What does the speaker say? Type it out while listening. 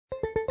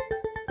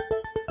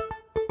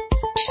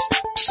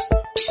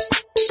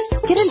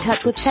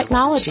touch with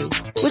technology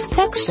with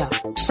Tech Stuff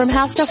from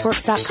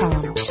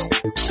HowStuffWorks.com.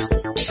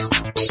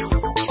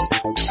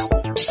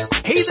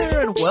 Hey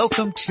there and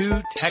welcome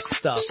to Tech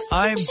Stuff.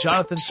 I'm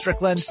Jonathan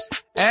Strickland,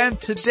 and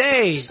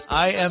today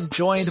I am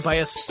joined by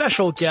a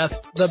special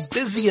guest, the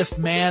busiest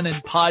man in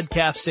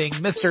podcasting,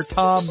 Mr.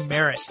 Tom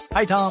Merritt.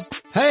 Hi, Tom.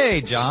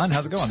 Hey, John.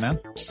 How's it going, man?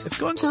 It's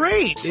going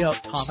great. You know,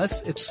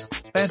 Thomas, it's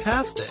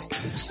fantastic.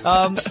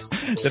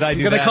 Did I do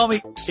you're gonna that? call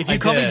me, if you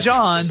call me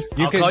John,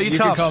 I'll call you Thomas. You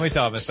can call me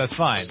Thomas. That's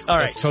fine. All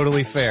right. That's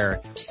totally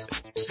fair.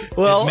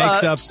 Well, it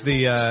makes up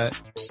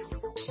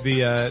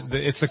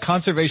it's the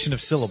conservation of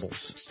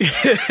syllables.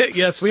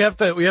 Yes, we have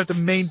to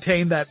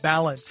maintain that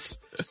balance.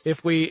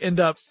 If we end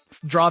up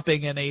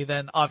dropping any,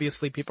 then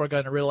obviously people are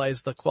going to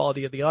realize the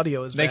quality of the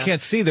audio is bad. They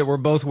can't see that we're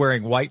both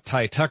wearing white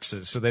tie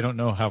tuxes, so they don't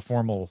know how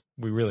formal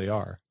we really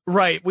are.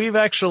 Right. We've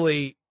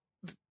actually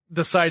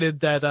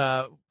decided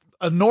that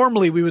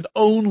normally we would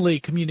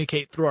only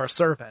communicate through our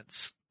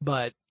servants,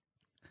 but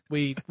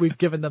we've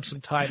given them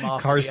some time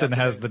off. Carson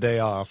has the day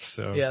off,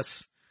 so.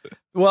 Yes.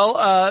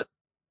 Well,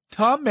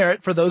 Tom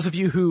Merritt, for those of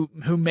you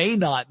who may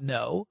not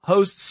know,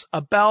 hosts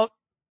about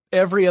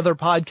every other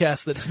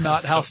podcast that's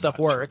not How Stuff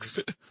Works.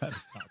 That's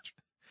not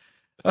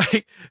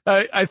true.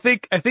 I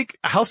think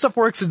How Stuff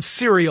Works and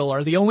Serial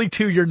are the only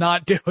two you're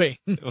not doing.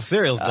 Well,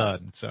 Serial's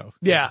done, so.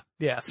 Yeah.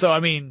 So, I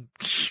mean,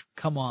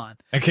 come on.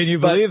 And can you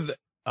believe that?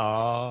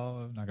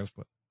 Oh, I'm not gonna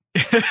spoil.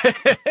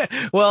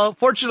 Well,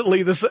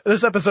 fortunately,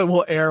 this episode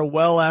will air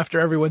well after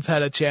everyone's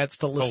had a chance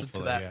to listen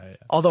to that. Yeah.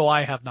 Although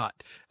I have not.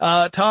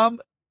 Tom,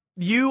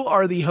 you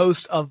are the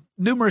host of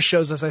numerous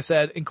shows, as I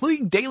said,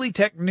 including Daily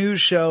Tech News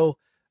Show,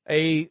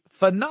 a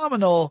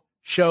phenomenal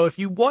show. If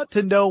you want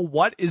to know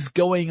what is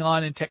going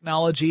on in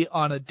technology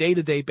on a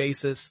day-to-day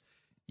basis,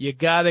 you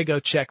gotta go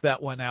check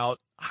that one out.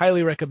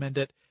 Highly recommend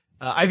it.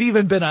 I've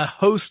even been a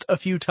host a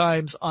few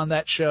times on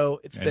that show.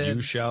 It's been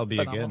you shall be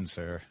phenomenal. again,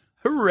 sir.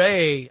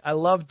 Hooray. I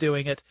love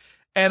doing it.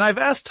 And I've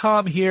asked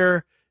Tom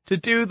here to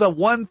do the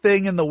one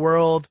thing in the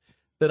world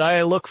that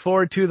I look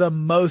forward to the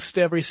most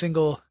every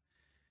single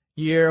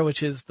year,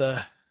 which is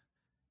the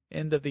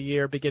end of the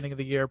year, beginning of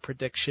the year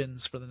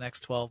predictions for the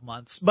next 12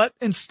 months. But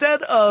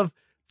instead of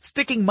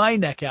sticking my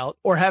neck out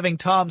or having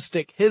Tom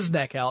stick his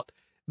neck out,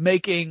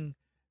 making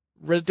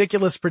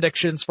ridiculous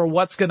predictions for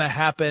what's going to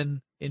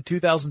happen in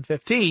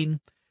 2015,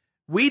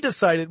 we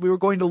decided we were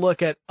going to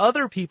look at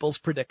other people's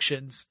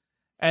predictions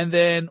and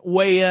then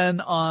weigh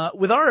in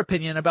with our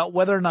opinion about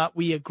whether or not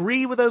we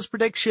agree with those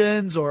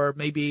predictions, or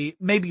maybe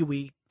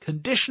we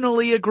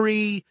conditionally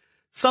agree,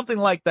 something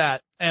like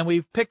that. And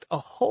we've picked a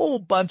whole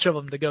bunch of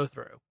them to go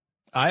through.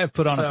 I have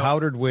put on a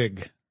powdered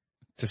wig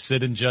to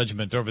sit in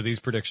judgment over these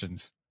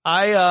predictions.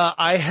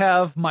 I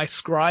have my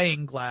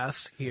scrying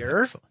glass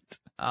here.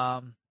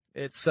 Excellent.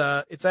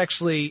 It's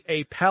actually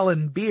a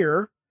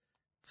Palantir.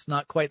 It's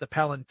not quite the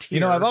Palantir. You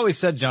know, I've always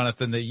said,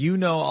 Jonathan, that you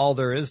know all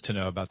there is to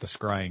know about the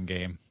scrying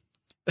game.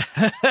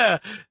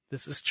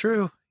 This is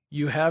true.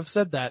 You have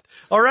said that.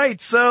 All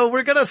right. So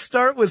we're going to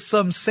start with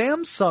some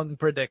Samsung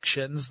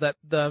predictions that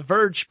The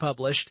Verge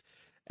published.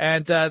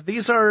 And,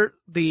 these are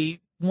the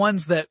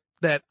ones that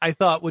I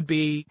thought would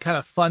be kind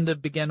of fun to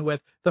begin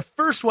with. The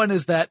first one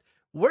is that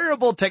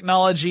wearable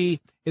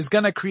technology is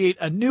going to create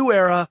a new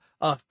era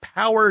of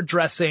power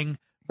dressing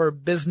for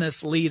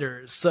business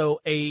leaders.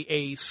 So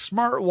a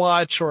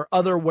smartwatch or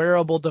other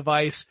wearable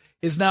device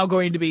is now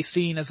going to be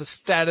seen as a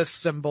status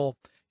symbol.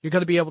 You're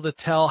going to be able to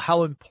tell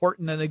how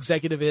important an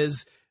executive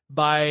is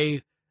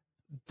by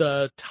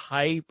the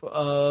type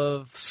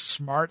of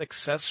smart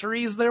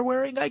accessories they're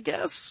wearing, I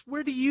guess.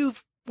 Where do you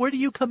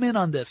come in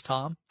on this,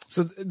 Tom?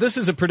 So this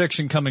is a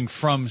prediction coming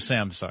from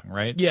Samsung,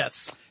 right?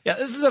 Yes. Yeah,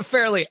 this is a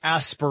fairly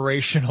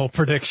aspirational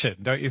prediction,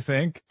 don't you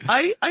think?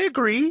 I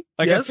agree.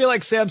 Like, yes. I feel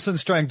like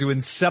Samsung's trying to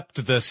incept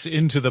this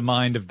into the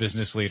mind of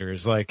business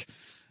leaders. Like,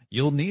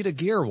 you'll need a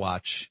Gear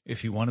watch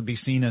if you want to be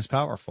seen as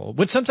powerful,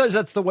 which sometimes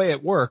that's the way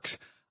it works.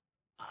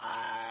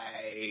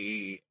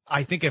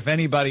 I think if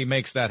anybody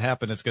makes that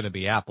happen, it's going to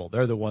be Apple.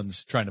 They're the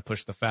ones trying to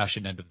push the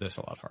fashion end of this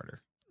a lot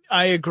harder.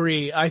 I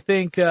agree. I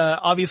think,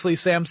 obviously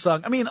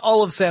Samsung, I mean,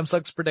 all of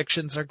Samsung's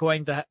predictions are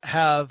going to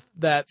have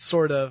that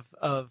sort of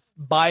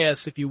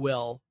bias, if you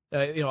will.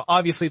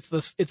 Obviously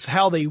it's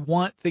how they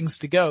want things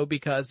to go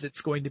because it's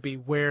going to be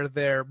where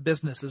their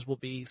businesses will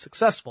be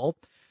successful.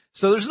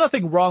 So there's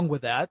nothing wrong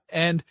with that.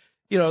 And,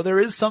 there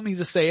is something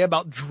to say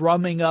about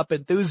drumming up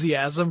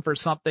enthusiasm for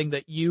something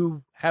that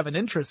you have an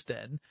interest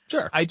in.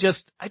 Sure. I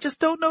just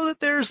don't know that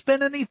there's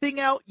been anything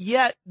out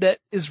yet that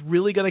is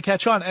really going to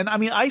catch on. And I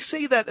mean, I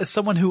say that as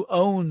someone who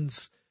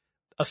owns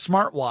a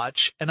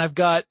smartwatch, and I've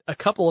got a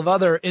couple of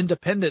other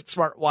independent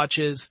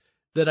smartwatches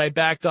that I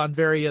backed on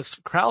various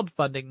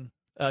crowdfunding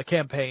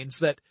campaigns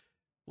that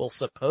will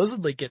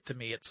supposedly get to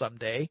me at some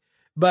day.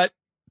 But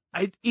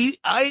I'm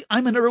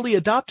an early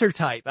adopter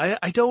type.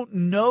 I don't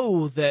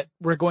know that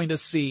we're going to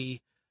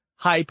see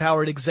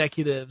high-powered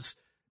executives,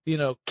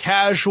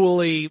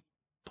 casually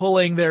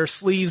pulling their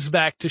sleeves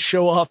back to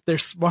show off their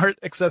smart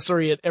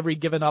accessory at every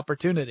given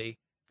opportunity.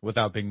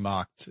 without being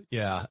mocked.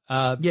 Yeah.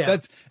 Yeah.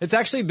 It's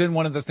actually been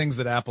one of the things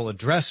that Apple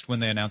addressed when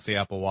they announced the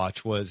Apple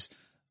Watch was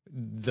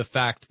the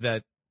fact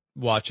that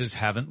watches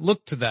haven't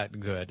looked that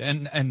good.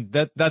 And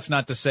that's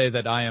not to say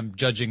that I am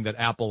judging that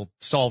Apple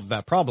solved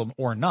that problem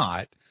or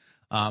not.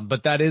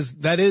 But that is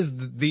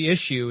the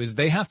issue is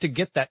they have to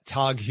get that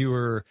Tag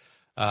Heuer,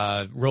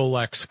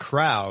 Rolex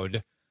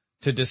crowd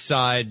to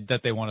decide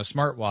that they want a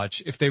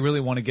smartwatch if they really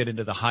want to get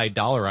into the high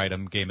dollar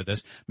item game of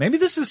this. Maybe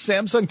this is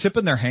Samsung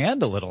tipping their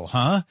hand a little,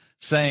 huh?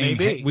 Saying,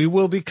 hey, we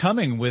will be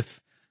coming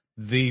with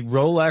the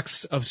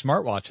Rolex of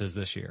smartwatches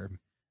this year.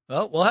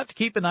 Well, we'll have to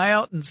keep an eye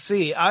out and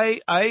see.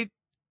 I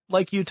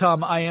like you,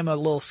 Tom, I am a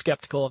little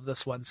skeptical of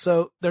this one.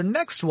 So their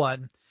next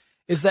one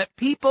is that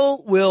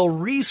people will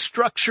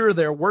restructure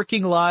their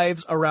working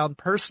lives around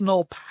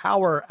personal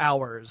power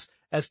hours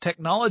as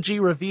technology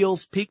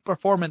reveals peak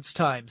performance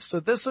times. So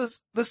this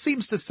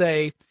seems to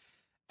say,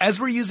 as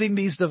we're using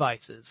these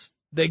devices,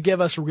 they give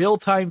us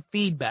real-time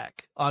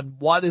feedback on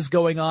what is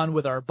going on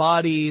with our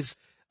bodies,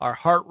 our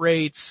heart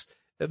rates,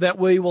 that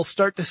we will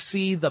start to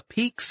see the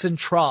peaks and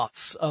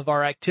troughs of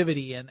our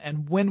activity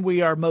and when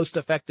we are most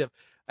effective,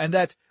 and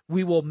that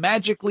we will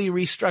magically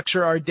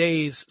restructure our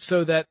days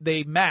so that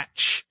they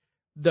match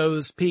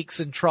those peaks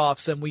and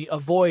troughs and we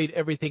avoid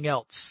everything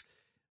else,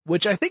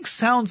 which I think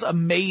sounds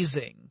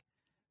amazing,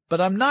 but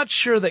I'm not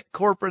sure that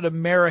corporate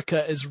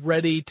America is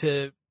ready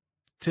to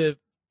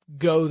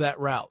go that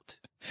route.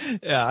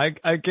 Yeah,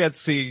 I can't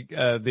see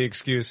the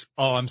excuse,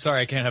 oh, I'm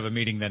sorry, I can't have a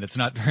meeting then. It's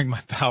not during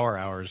my power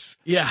hours.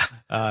 Yeah.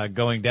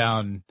 Going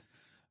down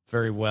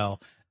very well.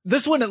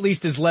 This one at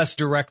least is less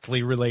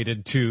directly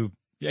related to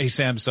a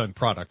Samsung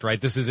product, right?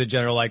 This is a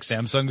general, like,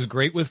 Samsung's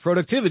great with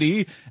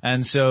productivity,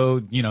 and so,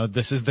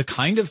 this is the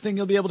kind of thing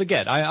you'll be able to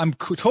get. I'm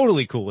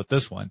totally cool with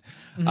this one.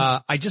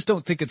 Mm-hmm. I just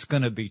don't think it's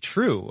going to be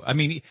true. I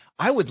mean,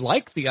 I would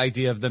like the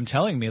idea of them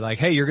telling me, like,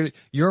 hey,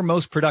 you're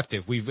most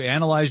productive. We've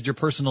analyzed your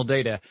personal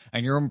data,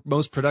 and you're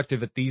most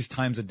productive at these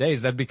times of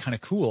days. That'd be kind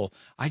of cool.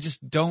 I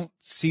just don't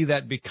see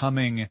that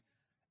becoming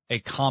a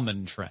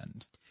common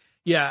trend.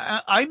 Yeah,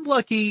 I'm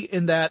lucky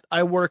in that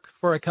I work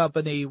for a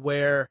company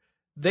where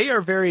they are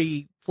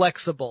very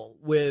flexible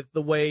with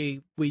the way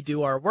we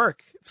do our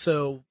work.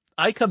 So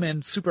I come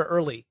in super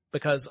early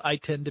because I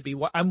tend to be,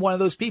 I'm one of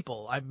those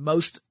people. I'm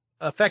most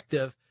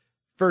effective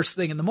first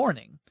thing in the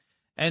morning.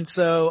 And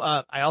so,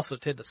 I also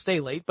tend to stay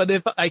late, but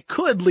if I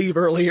could leave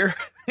earlier,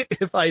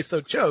 if I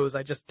so chose,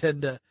 I just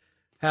tend to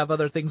have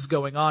other things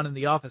going on in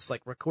the office,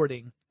 like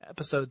recording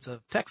episodes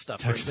of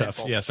TechStuff, for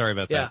example. Yeah. Sorry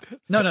about that.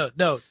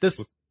 No. This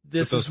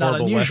is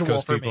not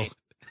unusual for me.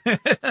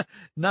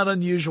 Not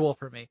unusual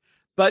for me.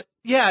 But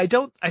yeah, I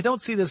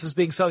don't see this as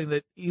being something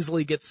that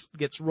easily gets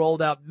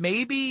rolled out.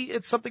 Maybe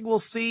it's something we'll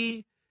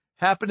see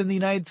happen in the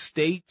United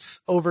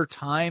States over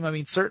time. I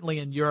mean, certainly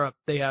in Europe,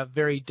 they have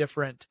very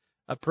different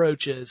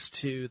approaches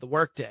to the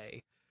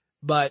workday,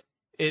 but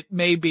it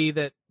may be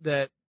that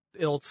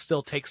it'll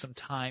still take some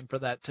time for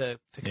that to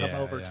come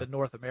over to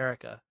North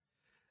America.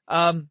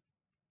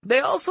 They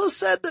also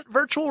said that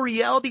virtual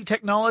reality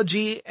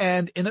technology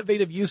and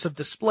innovative use of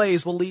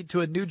displays will lead to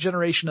a new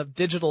generation of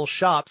digital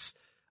shops,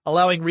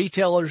 allowing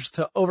retailers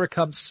to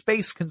overcome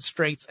space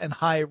constraints and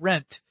high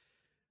rent.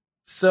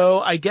 So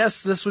I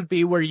guess this would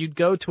be where you'd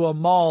go to a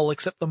mall,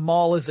 except the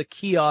mall is a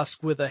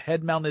kiosk with a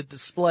head-mounted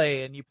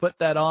display, and you put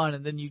that on,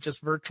 and then you just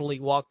virtually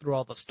walk through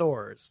all the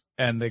stores.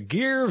 And the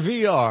Gear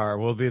VR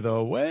will be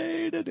the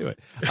way to do it.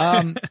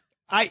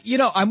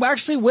 I'm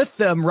actually with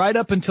them right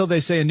up until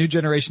they say a new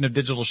generation of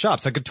digital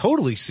shops. I could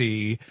totally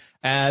see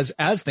as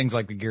things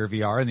like the Gear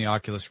VR and the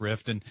Oculus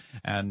Rift and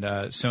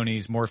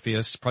Sony's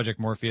Morpheus, Project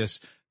Morpheus,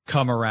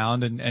 come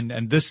around,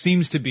 and this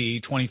seems to be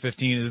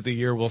 2015 is the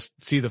year we'll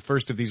see the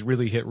first of these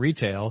really hit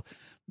retail,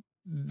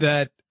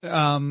 that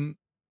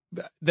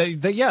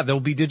there'll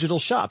be digital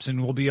shops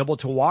and we'll be able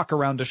to walk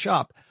around a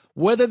shop.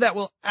 Whether that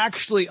will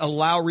actually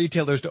allow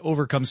retailers to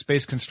overcome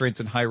space constraints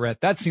and high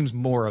rent, that seems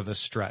more of a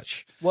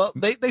stretch. Well,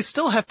 they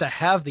still have to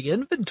have the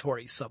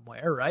inventory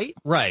somewhere, right?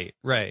 Right.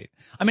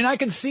 I mean, I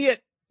can see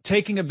it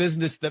taking a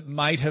business that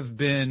might have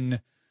been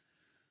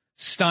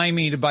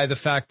stymied by the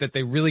fact that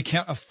they really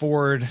can't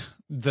afford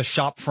the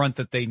shop front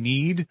that they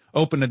need,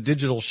 open a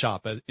digital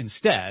shop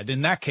instead.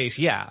 In that case,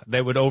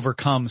 they would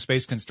overcome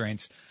space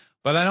constraints.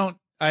 But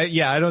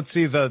I don't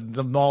see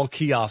the mall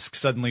kiosk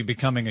suddenly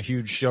becoming a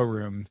huge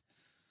showroom.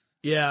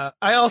 Yeah.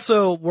 I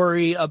also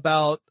worry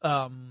about,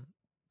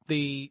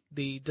 the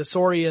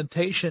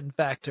disorientation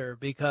factor,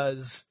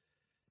 because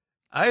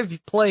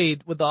I've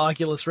played with the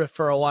Oculus Rift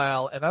for a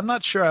while and I'm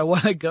not sure I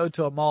want to go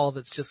to a mall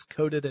that's just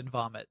coated in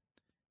vomit.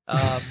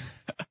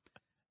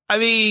 I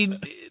mean,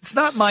 it's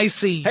not my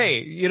scene.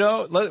 Hey,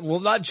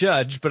 we'll not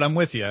judge, but I'm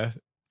with you.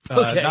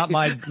 Okay. Not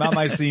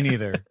my scene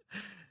either.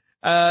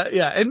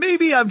 And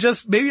maybe I've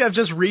just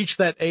reached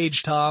that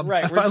age, Tom.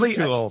 Right, we're just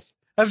too old.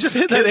 I've just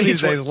hit that age.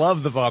 These days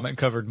love the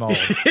vomit-covered malls.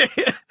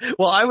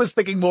 Well, I was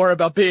thinking more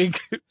about being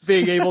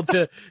able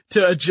to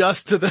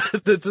adjust to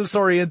the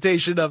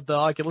disorientation of the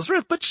Oculus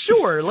Rift, but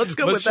sure, let's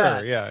go with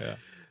that. Yeah.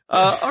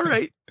 All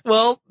right.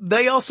 Well,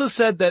 they also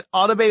said that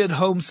automated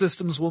home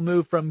systems will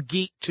move from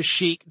geek to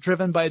chic,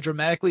 driven by a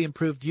dramatically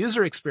improved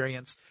user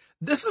experience.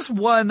 This is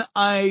one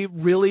I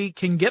really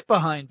can get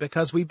behind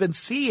because we've been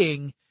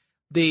seeing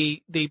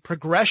the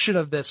progression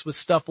of this with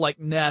stuff like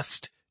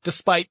Nest,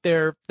 despite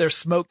their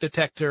smoke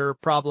detector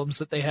problems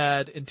that they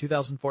had in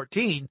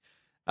 2014.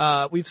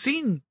 We've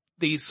seen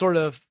these sort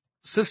of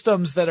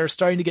systems that are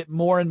starting to get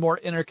more and more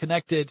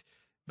interconnected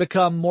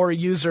become more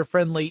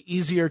user-friendly,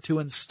 easier to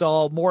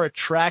install, more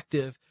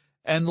attractive,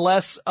 and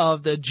less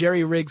of the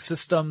jerry-rigged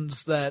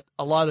systems that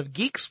a lot of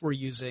geeks were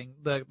using,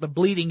 the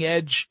bleeding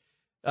edge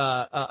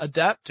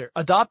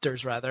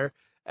adopters rather.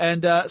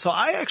 And so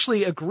I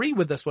actually agree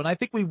with this one. I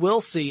think we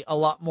will see a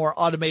lot more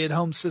automated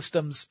home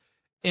systems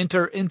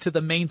enter into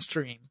the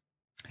mainstream.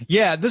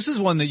 Yeah, this is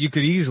one that you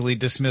could easily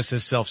dismiss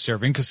as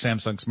self-serving because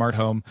Samsung Smart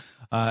Home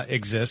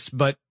exists,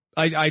 but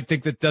I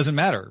think that doesn't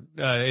matter.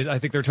 I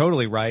think they're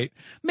totally right.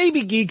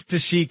 Maybe geek to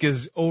chic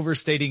is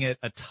overstating it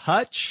a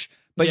touch,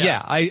 but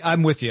yeah,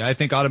 I'm with you. I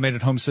think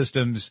automated home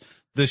systems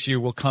this year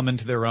will come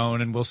into their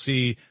own, and we'll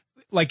see,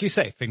 like you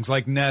say, things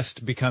like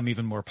Nest become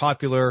even more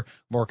popular,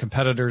 more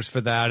competitors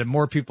for that, and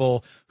more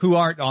people who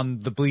aren't on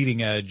the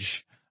bleeding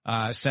edge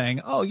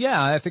saying, oh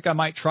yeah, I think I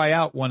might try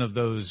out one of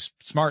those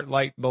smart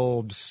light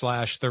bulbs /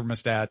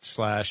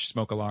 thermostats /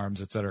 smoke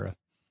alarms, etc.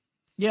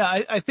 Yeah,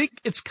 I think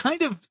it's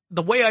kind of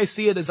the way I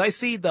see it is I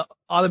see the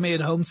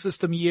automated home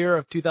system year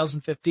of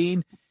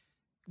 2015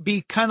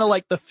 be kind of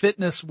like the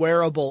fitness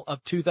wearable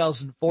of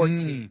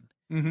 2014,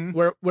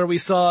 where we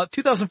saw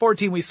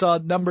 2014, we saw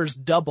numbers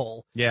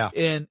double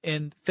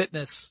in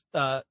fitness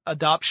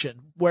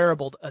adoption,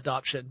 wearable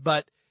adoption,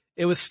 but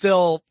it's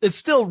still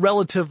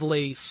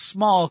relatively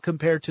small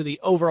compared to the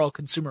overall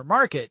consumer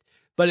market,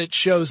 but it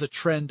shows a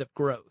trend of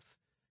growth.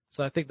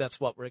 So I think that's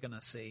what we're going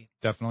to see.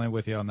 Definitely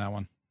with you on that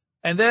one.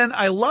 And then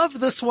I love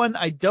this one.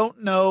 I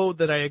don't know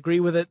that I agree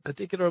with it,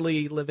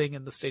 particularly living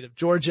in the state of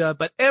Georgia,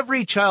 but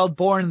every child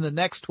born in the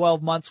next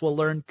 12 months will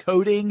learn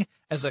coding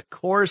as a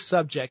core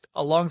subject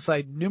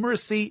alongside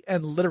numeracy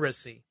and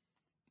literacy.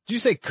 Did you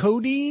say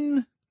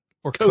codeine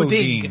or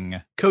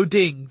coding?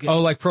 Coding.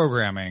 Oh, like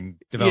programming,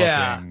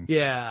 developing.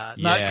 Yeah.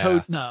 Not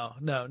code. No,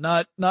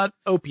 not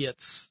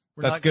opiates.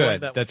 That's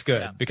good. That's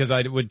good because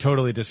I would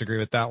totally disagree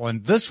with that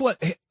one. This one,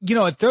 it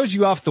throws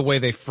you off the way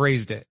they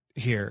phrased it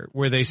here,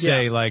 where they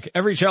say like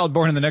every child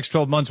born in the next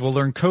 12 months will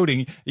learn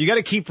coding. You got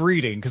to keep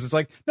reading because it's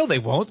like, no, they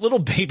won't. Little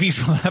babies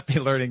will not be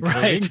learning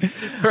coding.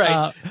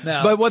 Right.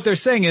 No. But what they're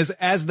saying is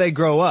as they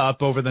grow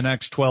up over the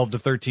next 12 to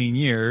 13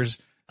 years,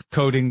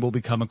 coding will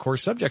become a core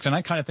subject. And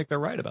I kind of think they're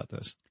right about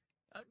this.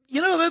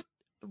 That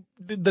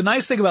the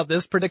nice thing about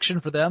this prediction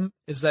for them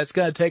is that it's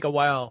going to take a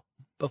while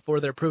before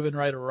they're proven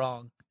right or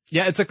wrong.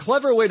 Yeah, it's a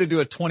clever way to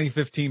do a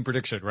 2015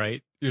 prediction,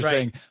 right? You're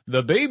saying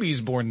the babies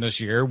born this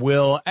year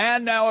will,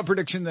 and now a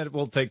prediction that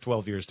will take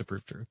 12 years to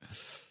prove true.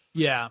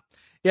 Yeah.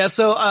 Yeah.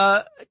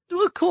 So,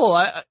 cool.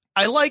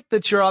 I like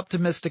that you're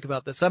optimistic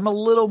about this. I'm a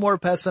little more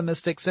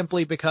pessimistic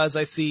simply because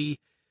I see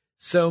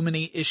so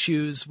many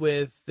issues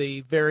with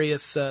the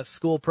various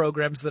school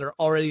programs that are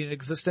already in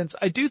existence.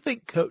 I do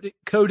think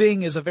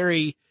coding is a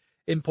very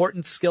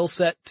important skill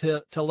set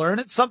to learn.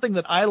 It's something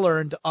that I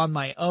learned on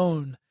my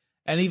own.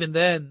 And even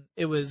then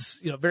it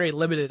was, very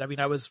limited. I mean,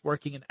 I was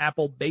working in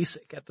Apple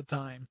Basic at the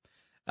time.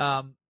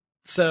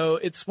 So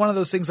it's one of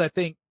those things I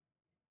think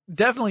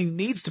definitely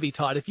needs to be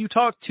taught. If you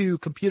talk to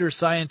computer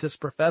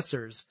scientist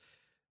professors,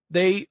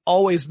 they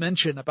always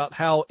mention about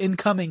how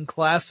incoming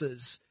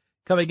classes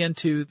coming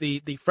into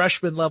the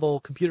freshman level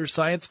computer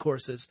science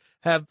courses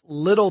have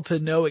little to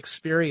no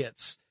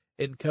experience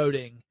in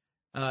coding,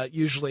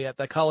 usually at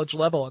the college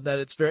level. And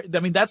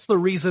that that's the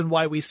reason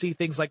why we see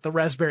things like the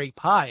Raspberry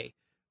Pi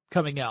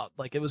coming out.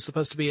 Like it was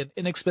supposed to be an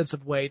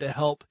inexpensive way to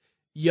help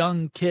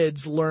young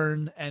kids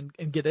learn and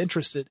get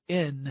interested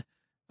in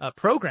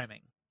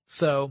programming.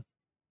 So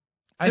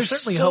I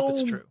certainly hope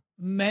it's true.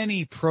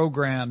 Many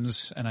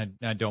programs, and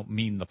I don't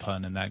mean the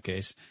pun in that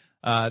case,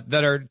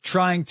 that are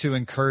trying to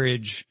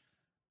encourage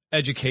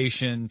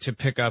education to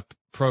pick up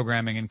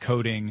programming and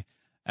coding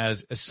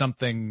as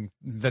something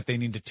that they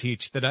need to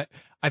teach, that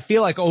I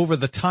feel like over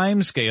the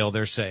time scale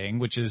they're saying,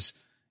 which is,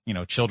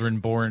 children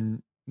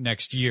born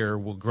next year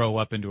will grow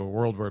up into a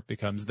world where it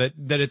becomes that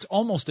it's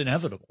almost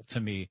inevitable to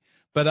me.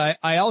 But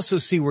I also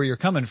see where you're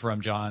coming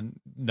from,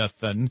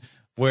 Jonathan,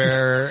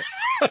 where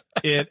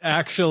it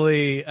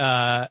actually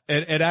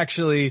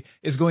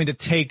is going to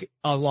take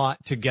a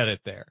lot to get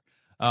it there.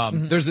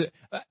 There's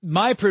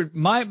my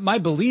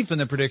belief in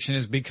the prediction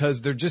is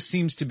because there just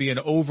seems to be an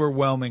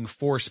overwhelming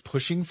force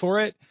pushing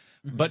for it,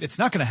 but it's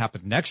not going to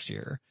happen next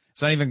year.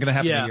 It's not even going to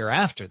happen the year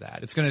after that.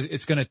 It's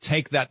going to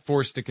take that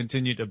force to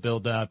continue to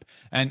build up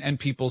and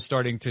people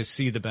starting to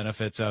see the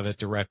benefits of it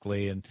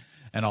directly and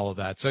all of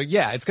that. So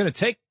yeah, it's going to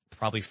take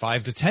probably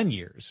 5 to 10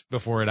 years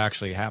before it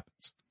actually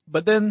happens.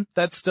 But then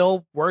that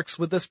still works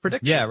with this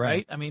prediction. Yeah,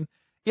 right. I mean,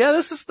 yeah,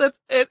 this is that,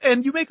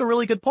 and you make a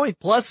really good point.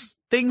 Plus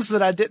things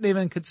that I didn't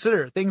even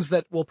consider, things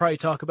that we'll probably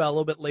talk about a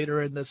little bit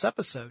later in this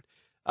episode,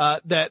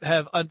 that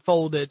have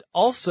unfolded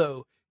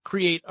also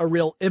create a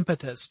real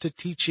impetus to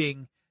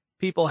teaching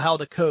people how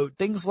to code.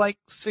 Things like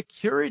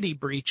security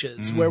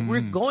breaches, where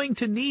we're going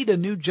to need a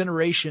new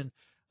generation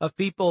of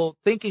people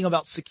thinking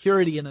about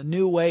security in a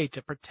new way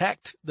to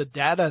protect the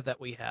data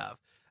that we have.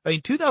 I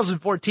mean,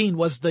 2014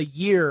 was the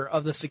year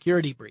of the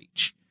security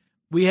breach.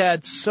 We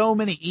had so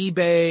many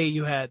eBay,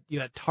 you had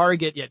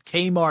Target, you had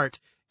Kmart,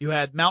 you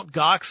had Mt.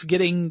 Gox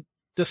getting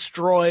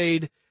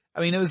destroyed.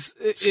 I mean, it was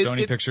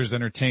Sony Pictures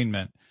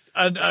Entertainment.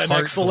 An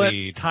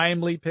excellent,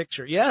 timely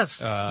picture. Yes.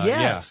 Yes.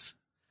 Yeah.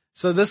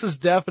 So this is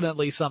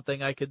definitely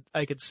something I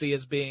could see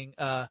as being,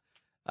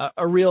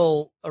 a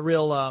real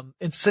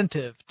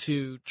incentive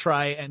to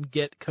try and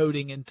get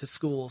coding into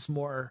schools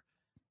more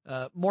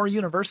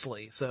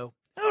universally. So,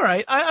 all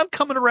right. I'm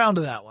coming around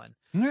to that one.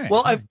 All right.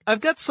 Well,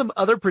 I've got some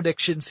other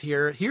predictions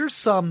here. Here's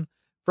some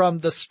from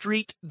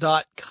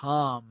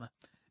thestreet.com.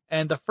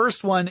 And the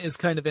first one is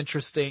kind of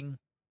interesting,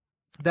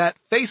 that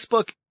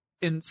Facebook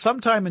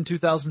sometime in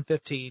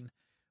 2015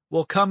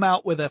 will come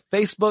out with a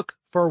Facebook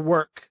for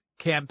Work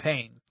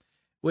campaign,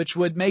 which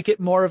would make it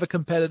more of a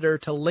competitor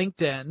to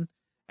LinkedIn,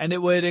 and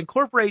it would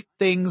incorporate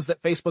things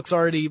that Facebook's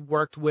already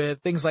worked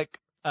with, things like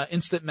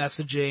instant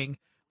messaging,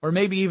 or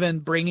maybe even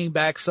bringing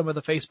back some of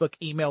the Facebook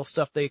email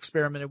stuff they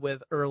experimented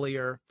with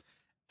earlier.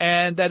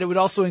 And that it would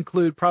also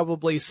include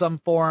probably some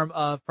form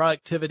of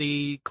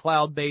productivity,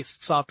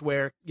 cloud-based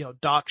software,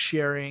 doc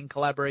sharing,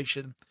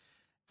 collaboration.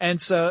 And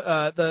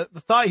so, the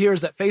thought here is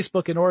that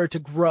Facebook, in order to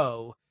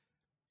grow,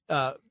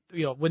 once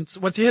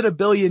you hit 1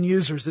 billion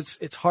users,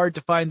 it's hard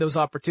to find those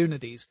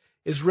opportunities,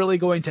 is really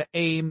going to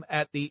aim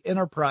at the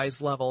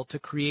enterprise level to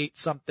create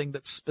something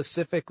that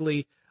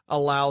specifically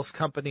allows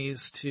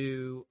companies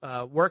to,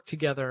 work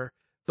together,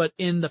 but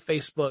in the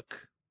Facebook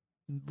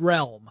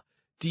realm.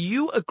 Do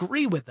you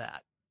agree with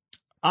that?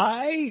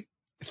 I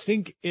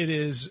think it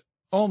is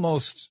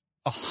almost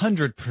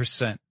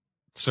 100%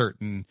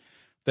 certain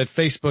that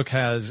Facebook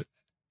has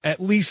at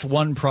least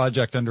one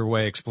project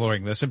underway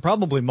exploring this, and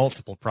probably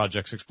multiple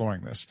projects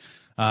exploring this.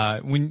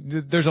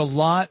 There's a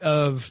lot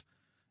of,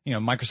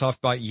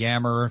 Microsoft bought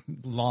Yammer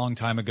long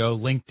time ago.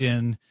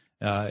 LinkedIn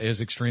is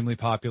extremely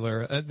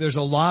popular. There's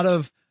a lot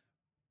of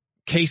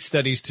case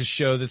studies to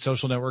show that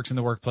social networks in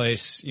the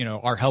workplace,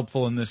 are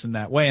helpful in this and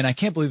that way. And I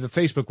can't believe that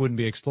Facebook wouldn't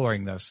be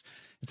exploring this.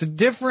 It's a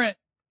different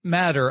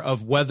matter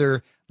of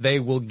whether they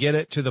will get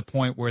it to the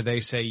point where they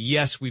say,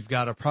 yes, we've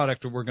got a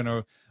product that we're going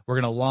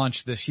to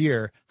launch this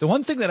year. The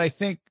one thing that I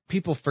think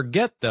people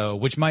forget, though,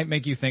 which might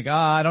make you think,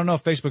 I don't know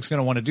if Facebook's going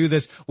to want to do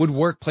this. Would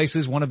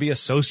workplaces want to be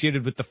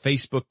associated with the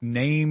Facebook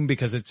name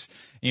because it's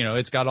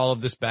got all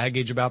of this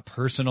baggage about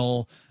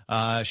personal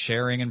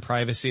sharing and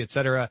privacy, et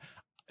cetera.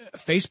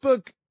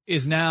 Facebook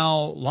is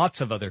now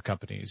lots of other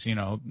companies,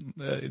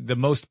 the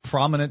most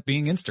prominent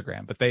being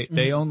Instagram, but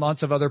they own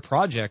lots of other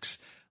projects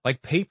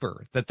like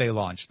Paper that they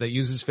launched that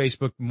uses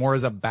Facebook more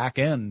as a back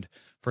end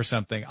for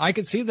something. I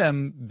could see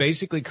them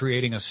basically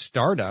creating a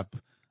startup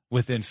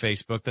within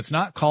Facebook that's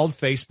not called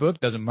Facebook,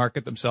 doesn't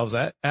market themselves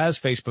as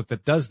Facebook,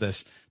 that does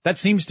this. That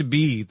seems to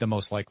be the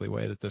most likely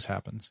way that this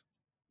happens.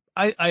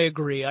 I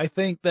agree. I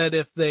think that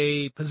if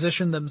they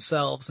position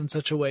themselves in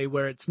such a way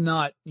where it's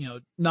not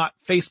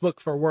Facebook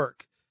for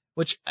Work,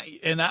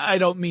 and I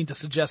don't mean to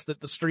suggest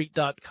that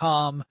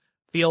thestreet.com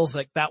feels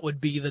like that would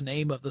be the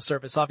name of the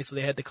service.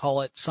 Obviously, they had to call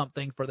it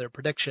something for their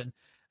prediction.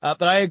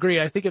 But I agree.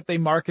 I think if they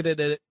marketed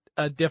it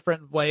a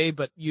different way,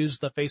 but use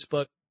the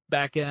Facebook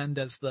backend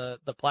as the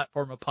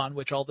platform upon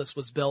which all this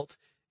was built,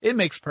 it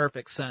makes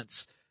perfect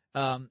sense.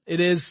 It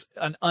is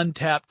an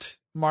untapped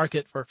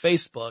market for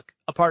Facebook,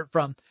 apart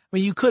from,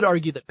 you could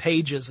argue that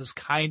Pages is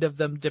kind of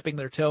them dipping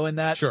their toe in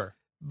that. Sure.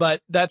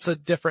 But that's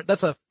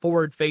a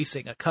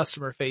forward-facing, a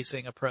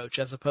customer-facing approach,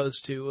 as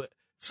opposed to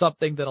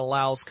something that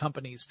allows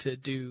companies to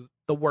do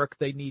the work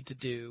they need to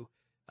do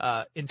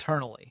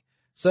internally.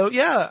 So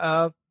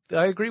yeah,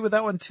 I agree with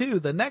that one too.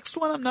 The next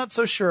one I'm not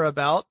so sure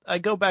about. I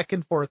go back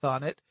and forth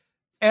on it.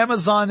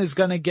 Amazon is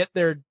going to get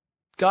their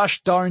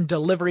gosh darn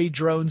delivery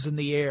drones in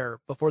the air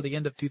before the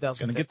end of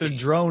 2015. Going to get their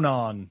drone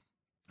on.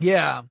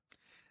 Yeah.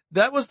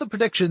 That was the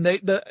prediction. They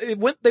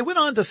went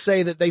on to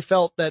say that they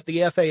felt that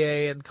the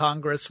FAA and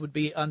Congress would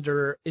be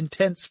under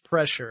intense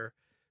pressure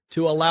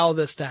to allow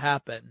this to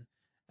happen,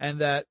 and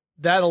that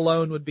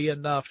alone would be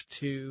enough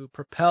to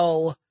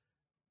propel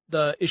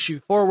the issue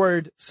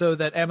forward so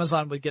that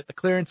Amazon would get the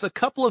clearance. A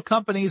couple of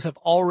companies have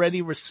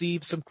already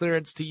received some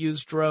clearance to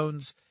use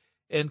drones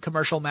in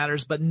commercial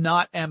matters, but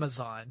not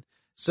Amazon.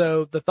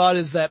 So the thought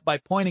is that by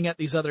pointing at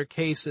these other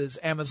cases,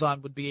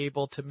 Amazon would be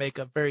able to make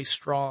a very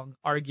strong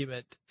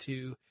argument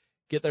to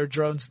get their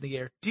drones in the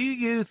air. Do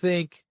you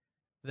think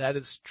that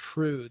is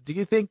true? Do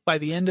you think by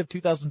the end of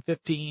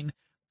 2015,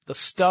 the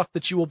stuff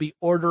that you will be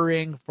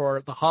ordering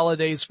for the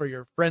holidays for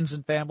your friends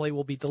and family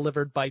will be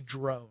delivered by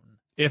drone?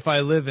 If I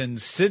live in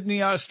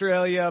Sydney,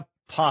 Australia,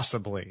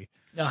 possibly.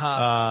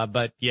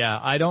 But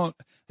yeah,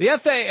 the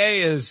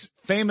FAA is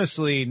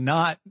famously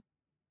not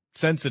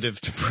sensitive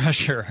to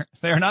pressure.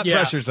 They're not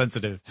pressure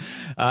sensitive.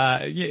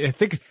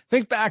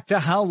 Think back to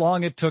how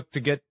long it took to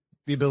get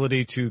the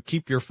ability to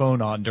keep your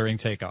phone on during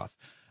takeoff.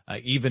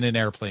 even in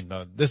airplane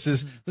mode. This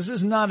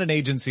is not an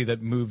agency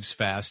that moves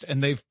fast,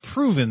 and they've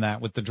proven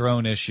that with the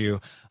drone issue.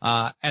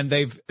 And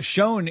they've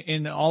shown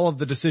in all of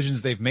the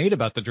decisions they've made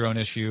about the drone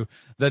issue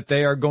that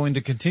they are going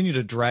to continue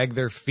to drag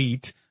their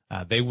feet.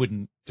 They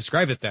wouldn't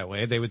describe it that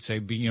way. They would say,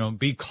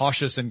 be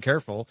cautious and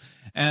careful.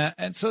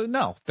 And so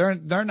no,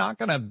 they're not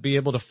going to be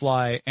able to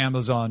fly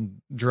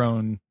Amazon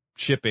drone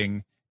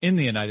shipping in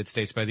the United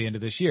States by the end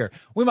of this year.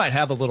 We might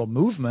have a little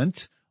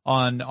movement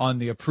on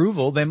the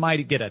approval. They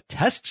might get a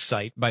test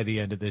site by the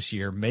end of this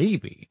year,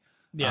 maybe.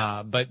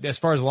 Yeah. But as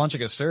far as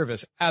launching a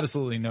service,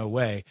 absolutely no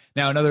way.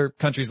 Now, in other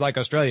countries like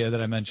Australia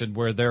that I mentioned,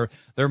 where they're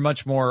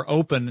much more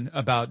open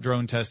about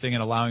drone testing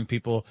and allowing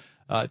people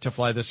to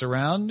fly this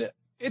around,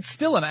 it's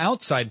still an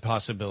outside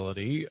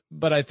possibility,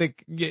 but I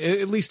think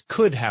it at least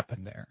could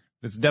happen there.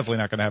 It's definitely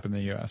not going to happen in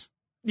the U.S.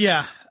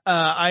 Yeah,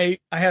 I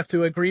have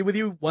to agree with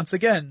you once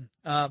again.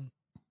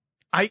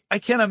 I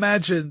can't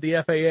imagine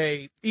the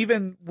FAA,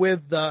 even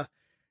with the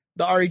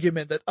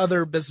argument that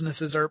other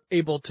businesses are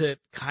able to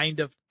kind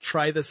of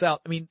try this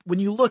out. I mean, when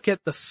you look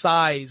at the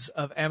size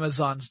of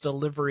Amazon's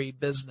delivery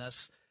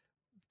business,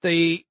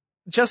 the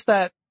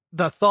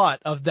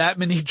thought of that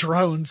many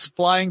drones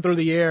flying through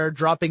the air,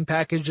 dropping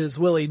packages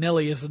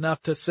willy-nilly is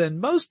enough to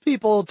send most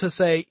people to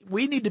say,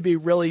 we need to be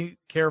really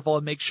careful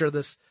and make sure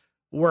this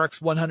works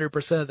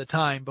 100% of the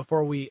time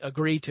before we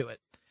agree to it.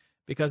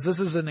 Because this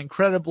is an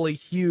incredibly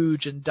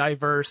huge and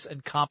diverse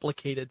and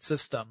complicated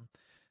system.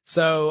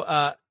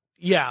 So,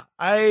 yeah,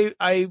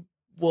 I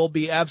will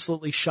be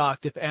absolutely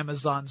shocked if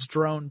Amazon's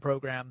drone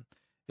program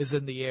is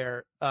in the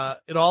air.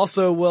 It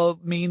also will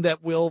mean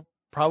that we'll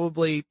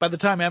probably, by the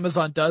time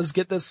Amazon does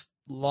get this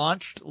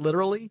launched,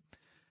 literally,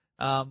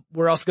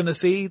 we're also going to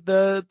see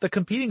the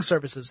competing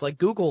services like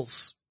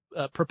Google's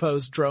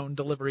proposed drone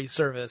delivery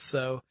service.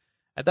 So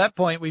at that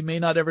point, we may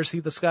not ever see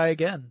the sky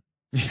again.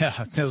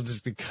 Yeah, they'll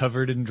just be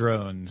covered in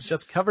drones.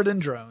 Just covered in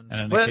drones.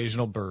 And an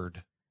occasional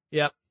bird.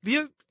 Yep.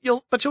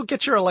 You'll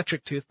get your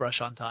electric toothbrush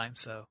on time,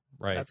 so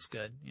right. That's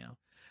good,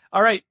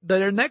 All right,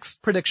 their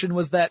next prediction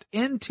was that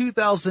in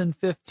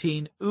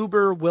 2015,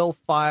 Uber will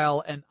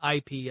file an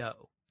IPO.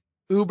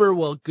 Uber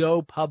will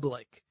go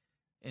public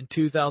in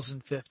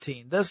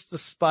 2015. This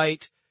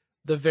despite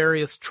the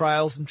various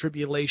trials and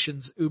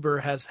tribulations Uber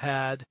has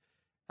had,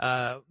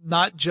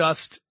 not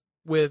just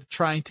with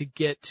trying to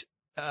get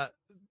a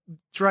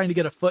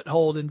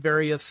foothold in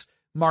various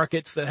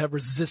markets that have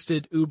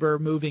resisted Uber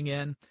moving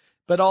in,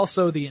 but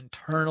also the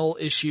internal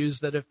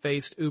issues that have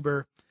faced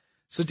Uber.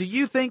 So do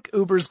you think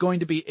Uber's going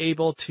to be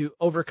able to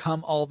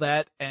overcome all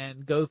that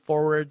and go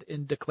forward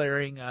in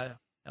declaring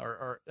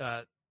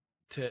to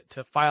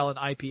file an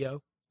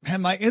IPO?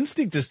 And my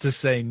instinct is to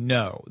say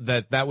no,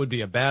 that would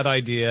be a bad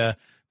idea.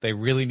 They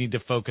really need to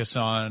focus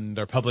on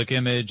their public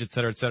image, et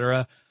cetera, et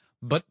cetera.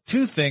 But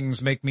two things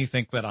make me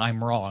think that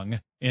I'm wrong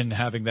in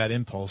having that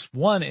impulse.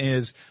 One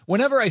is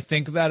whenever I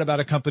think that about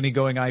a company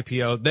going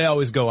IPO, they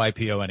always go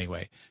IPO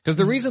anyway. Because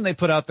the reason they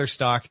put out their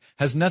stock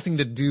has nothing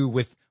to do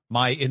with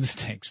my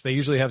instincts. They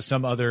usually have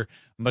some other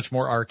much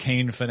more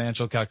arcane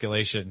financial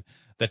calculation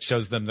that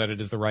shows them that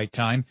it is the right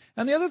time.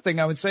 And the other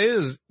thing I would say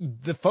is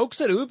the folks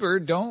at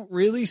Uber don't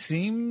really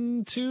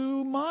seem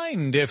to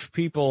mind if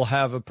people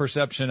have a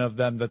perception of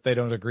them that they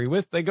don't agree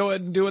with. They go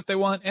ahead and do what they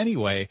want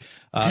anyway,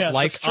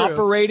 like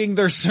operating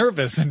their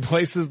service in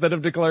places that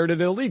have declared it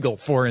illegal,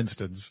 for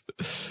instance.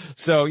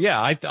 So yeah,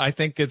 I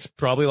think it's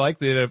probably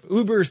likely that if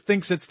Uber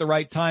thinks it's the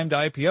right time to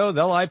IPO,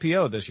 they'll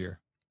IPO this year.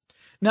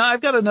 Now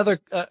I've got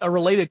a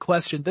related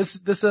question. This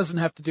doesn't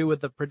have to do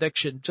with the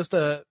prediction.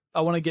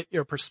 I want to get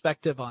your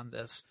perspective on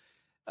this.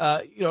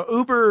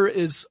 Uber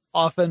is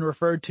often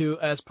referred to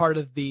as part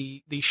of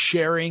the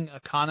sharing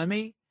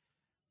economy.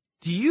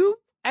 Do you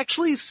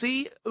actually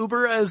see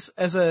Uber as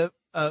a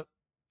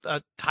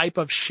type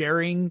of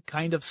sharing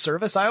kind of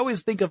service? I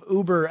always think of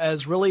Uber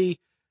as really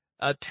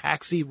a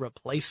taxi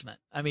replacement.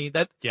 I mean,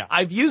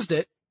 I've used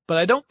it, but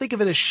I don't think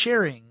of it as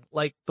sharing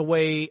like the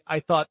way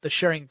I thought the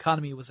sharing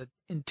economy was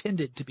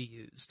intended to be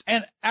used.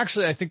 And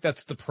actually, I think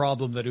that's the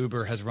problem that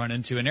Uber has run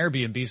into, and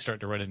Airbnb starting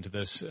to run into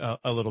this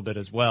a little bit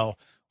as well,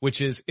 which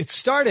is it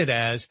started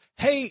as,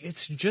 hey,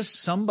 it's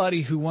just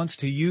somebody who wants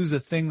to use a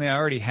thing they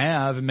already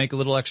have and make a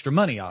little extra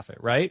money off it,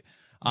 right?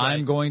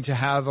 I'm going to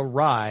have a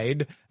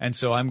ride, and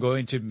so I'm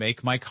going to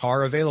make my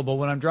car available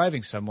when I'm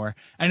driving somewhere.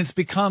 And it's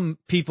become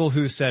people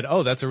who said,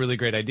 oh, that's a really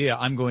great idea.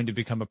 I'm going to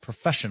become a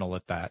professional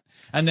at that.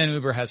 And then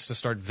Uber has to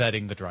start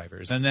vetting the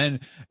drivers. And then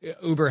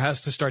Uber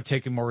has to start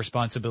taking more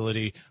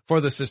responsibility for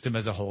the system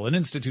as a whole and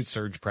institute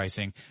surge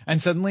pricing.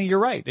 And suddenly, you're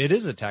right, it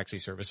is a taxi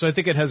service. So I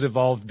think it has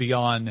evolved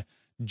beyond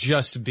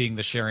just being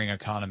the sharing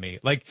economy.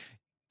 Like,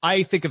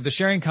 I think of the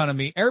sharing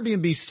economy,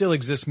 Airbnb still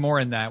exists more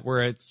in that,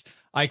 where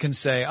I can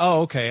say,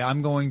 oh, okay,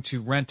 I'm going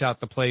to rent out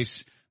the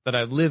place that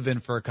I live in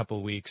for a couple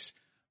of weeks.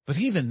 But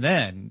even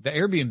then, the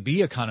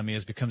Airbnb economy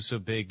has become so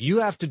big, you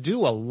have to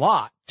do a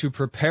lot to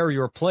prepare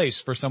your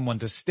place for someone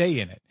to stay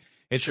in it.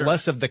 It's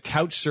less of the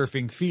couch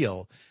surfing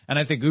feel. And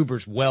I think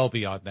Uber's well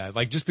beyond that.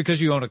 Like, just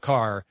because you own a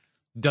car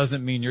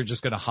doesn't mean you're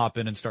just going to hop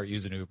in and start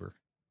using Uber.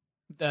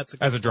 That's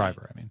as a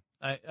driver, I mean.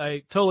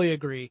 I totally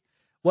agree.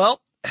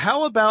 Well,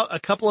 how about a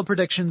couple of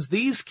predictions?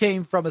 These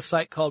came from a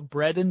site called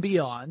Bread and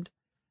Beyond,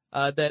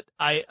 that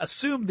I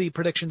assume the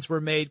predictions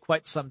were made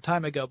quite some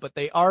time ago, but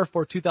they are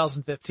for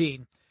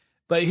 2015.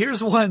 But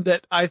here's one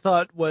that I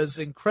thought was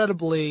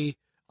incredibly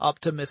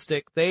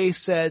optimistic. They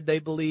said they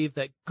believe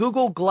that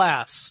Google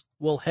Glass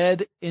will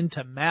head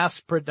into mass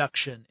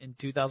production in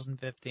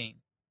 2015.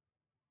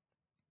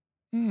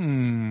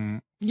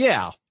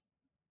 Yeah.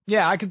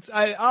 Yeah,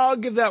 I'll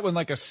give that one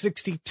like a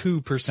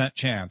 62%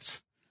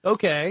 chance.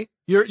 Okay.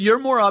 You're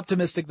more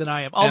optimistic than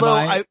I am.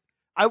 Although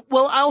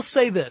I'll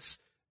say this.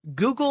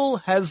 Google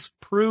has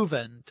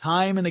proven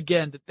time and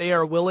again that they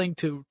are willing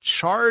to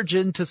charge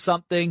into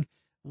something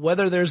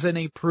whether there's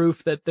any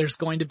proof that there's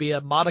going to be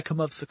a modicum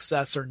of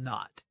success or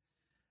not.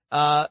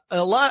 I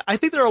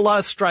think there are a lot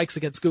of strikes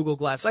against Google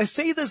Glass. I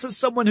say this as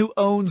someone who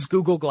owns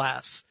Google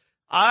Glass.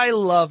 I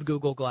love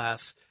Google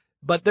Glass,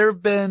 but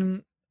there've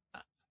been,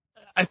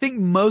 I think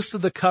most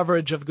of the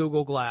coverage of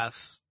Google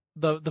Glass,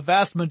 the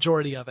vast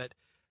majority of it,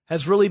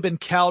 has really been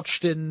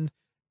couched in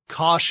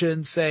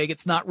caution, saying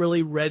it's not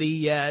really ready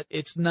yet.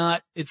 It's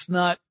not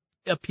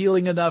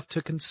appealing enough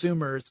to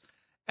consumers.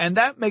 And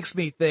that makes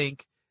me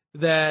think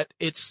that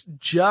it's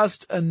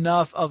just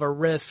enough of a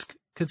risk,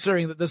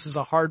 considering that this is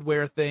a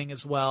hardware thing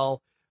as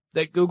well,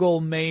 that Google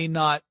may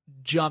not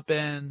jump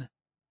in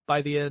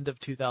by the end of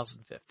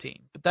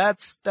 2015. But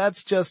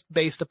that's just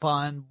based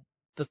upon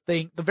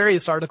the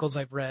various articles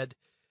I've read.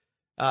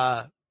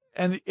 And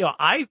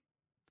I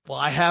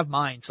have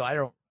mine, so I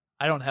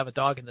don't have a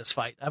dog in this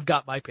fight. I've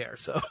got my pair,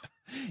 so.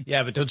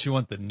 Yeah, but don't you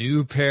want the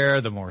new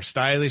pair, the more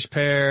stylish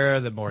pair,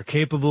 the more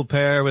capable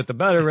pair with the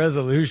better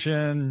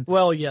resolution?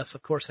 Well, yes,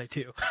 of course I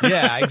do.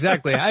 Yeah,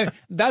 exactly.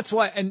 That's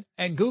why,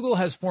 and Google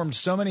has formed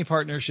so many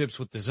partnerships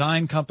with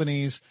design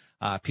companies,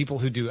 people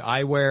who do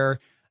eyewear.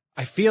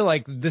 I feel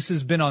like this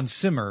has been on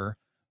simmer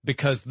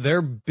because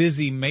they're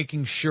busy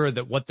making sure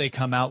that what they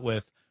come out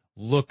with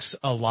looks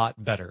a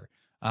lot better.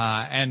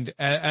 And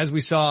as we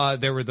saw,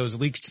 there were those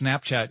leaked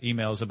Snapchat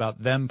emails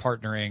about them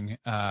partnering,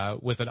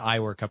 with an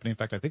eyewear company. In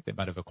fact, I think they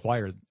might have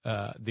acquired,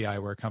 the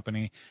eyewear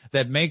company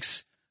that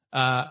makes,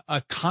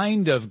 a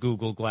kind of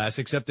Google Glass,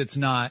 except it's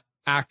not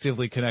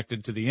actively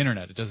connected to the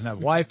internet. It doesn't have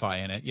Wi-Fi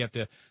in it. You have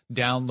to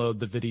download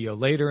the video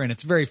later, and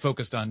it's very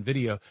focused on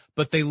video,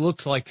 but they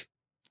looked like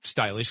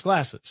stylish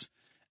glasses.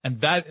 And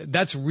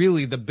that's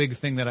really the big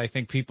thing that I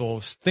think people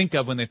think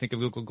of when they think of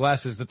Google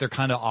Glass, is that they're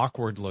kind of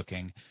awkward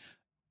looking.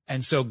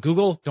 And so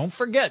Google, don't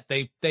forget,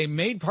 they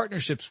made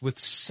partnerships with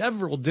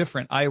several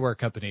different eyewear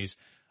companies.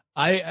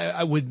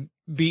 I would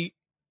be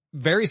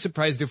very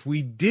surprised if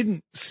we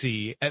didn't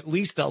see at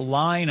least a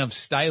line of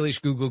stylish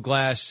Google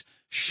Glass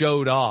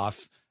showed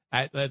off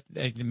at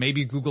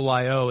maybe Google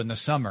I/O in the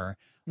summer,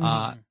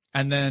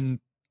 and then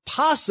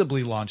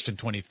possibly launched in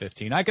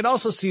 2015. I could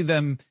also see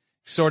them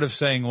sort of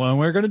saying, well,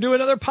 we're going to do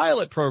another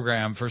pilot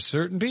program for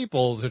certain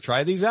people to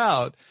try these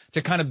out, to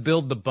kind of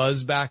build the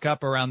buzz back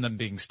up around them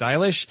being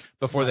stylish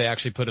before they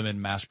actually put them in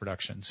mass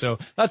production. So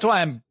that's why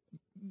I'm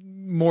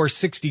more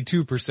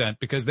 62%,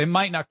 because they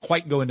might not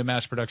quite go into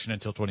mass production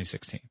until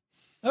 2016.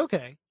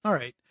 Okay. All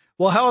right.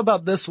 Well, how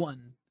about this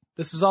one?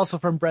 This is also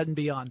from Bread and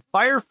Beyond.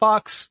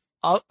 Firefox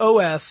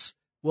OS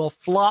will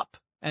flop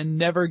and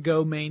never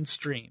go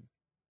mainstream.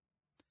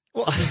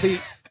 Well, this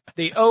is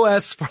the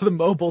OS for the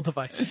mobile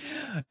devices.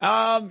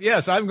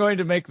 Yes, I'm going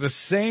to make the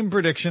same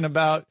prediction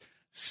about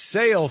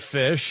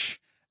Sailfish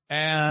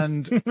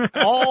and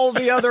all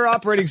the other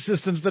operating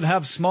systems that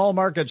have small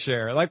market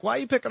share. Like, why are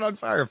you picking on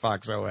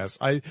Firefox OS?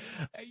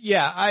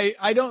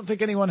 I don't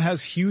think anyone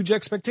has huge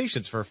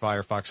expectations for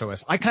Firefox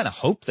OS. I kind of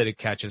hope that it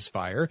catches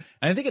fire,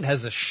 and I think it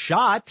has a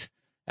shot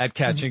at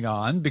catching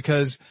on,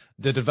 because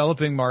the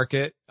developing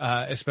market,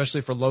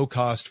 especially for low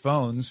cost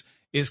phones,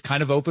 is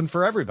kind of open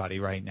for everybody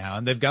right now,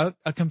 and they've got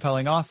a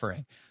compelling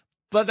offering.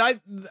 But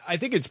I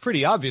think it's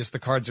pretty obvious the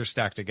cards are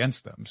stacked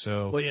against them.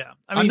 So, well, yeah,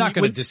 I'm not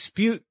going to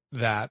dispute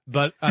that,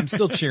 but I'm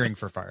still cheering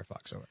for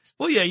Firefox OS.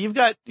 Well, yeah, you've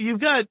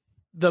got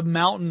the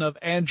mountain of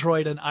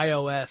Android and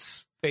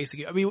iOS facing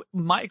you. I mean,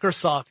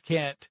 Microsoft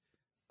can't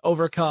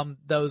overcome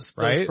those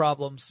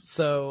problems.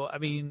 So, I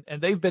mean,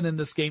 and they've been in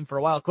this game for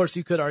a while. Of course,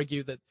 you could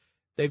argue that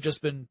they've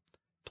just been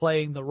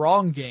playing the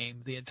wrong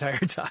game the entire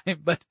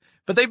time, but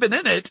they've been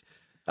in it.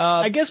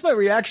 I guess my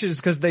reaction is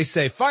because they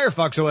say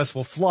Firefox OS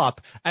will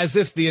flop, as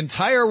if the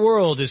entire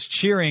world is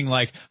cheering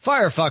like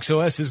Firefox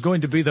OS is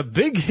going to be the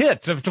big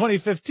hit of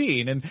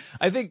 2015. And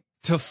I think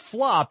to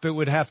flop, it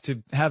would have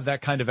to have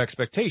that kind of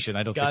expectation.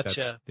 I don't think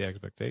that's the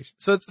expectation.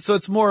 So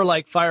it's more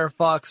like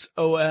Firefox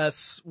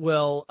OS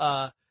will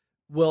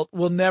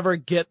never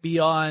get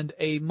beyond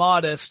a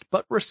modest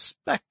but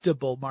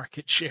respectable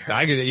market share.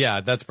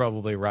 Yeah, that's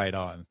probably right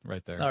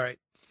there. All right.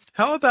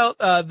 How about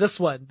this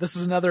one? This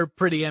is another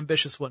pretty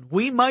ambitious one.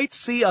 We might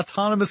see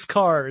autonomous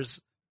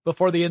cars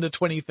before the end of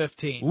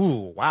 2015.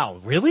 Ooh, wow,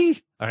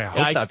 really? I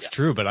hope that's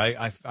true, but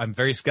I'm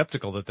very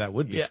skeptical that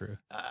would be true.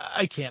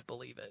 I can't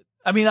believe it.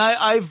 I mean,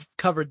 I've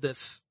covered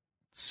this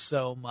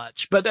so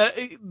much, but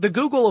the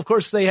Google, of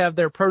course, they have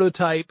their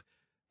prototype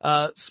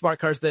smart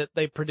cars that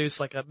they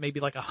produce maybe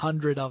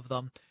 100 of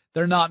them.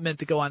 They're not meant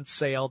to go on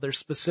sale. They're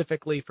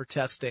specifically for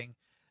testing.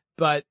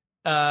 But,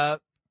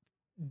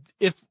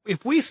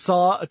 if we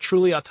saw a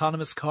truly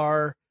autonomous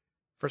car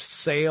for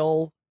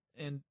sale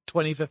in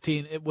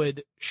 2015, it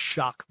would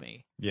shock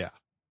me. Yeah.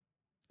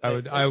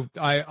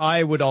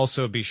 I would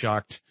also be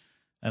shocked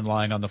and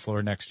lying on the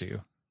floor next to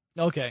you.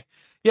 Okay.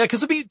 Yeah,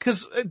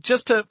 because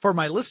for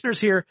my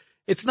listeners here,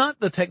 it's not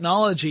the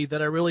technology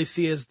that I really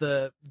see as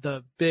the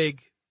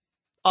big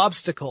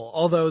obstacle.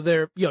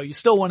 Although you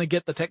still want to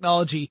get the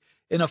technology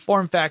in a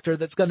form factor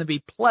that's going to be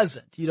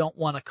pleasant. You don't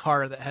want a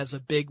car that has a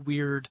big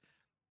weird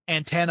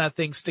antenna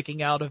thing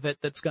sticking out of it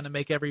that's going to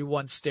make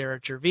everyone stare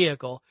at your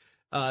vehicle.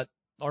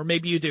 Or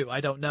maybe you do,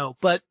 I don't know.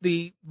 But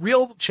the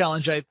real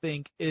challenge, I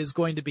think, is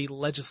going to be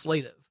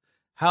legislative.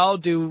 How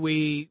do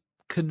we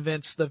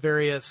convince the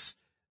various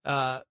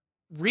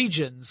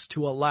regions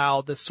to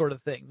allow this sort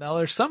of thing? Now,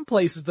 there's some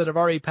places that have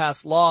already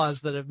passed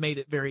laws that have made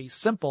it very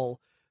simple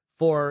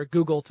for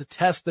Google to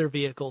test their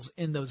vehicles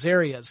in those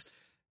areas.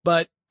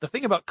 But the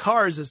thing about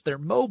cars is they're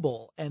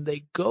mobile and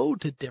they go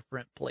to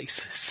different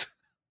places.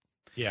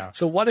 Yeah.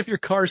 So what if your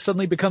car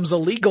suddenly becomes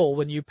illegal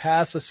when you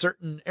pass a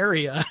certain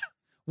area?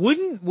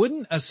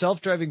 Wouldn't a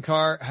self-driving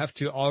car have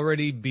to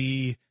already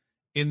be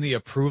in the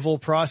approval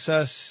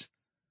process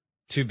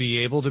to be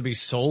able to be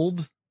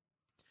sold?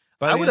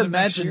 I would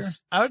imagine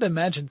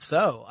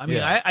so. I mean,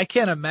 yeah. I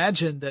can't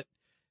imagine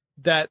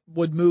that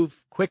would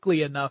move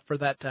quickly enough for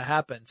that to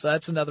happen. So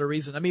that's another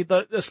reason. I mean,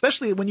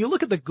 especially when you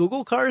look at the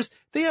Google cars,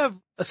 they have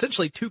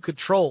essentially two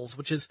controls,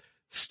 which is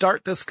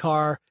start this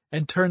car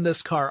and turn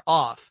this car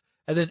off.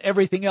 And then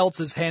everything else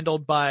is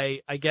handled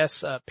by, I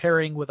guess,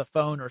 pairing with a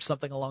phone or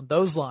something along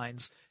those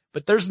lines.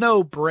 But there's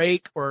no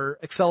brake or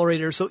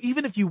accelerator. So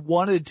even if you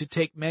wanted to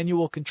take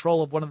manual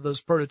control of one of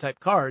those prototype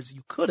cars,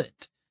 you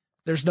couldn't.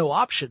 There's no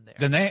option there.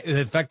 Then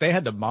in fact, they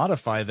had to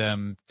modify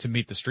them to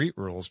meet the street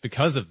rules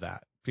because of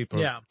that.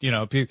 People,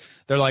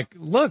 they're like,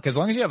 look, as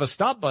long as you have a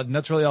stop button,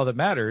 that's really all that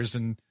matters.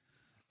 And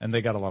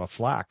they got a lot of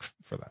flack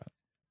for that.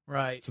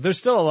 Right. So there's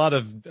still a lot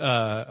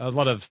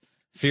of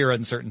fear,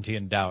 uncertainty,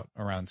 and doubt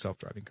around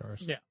self-driving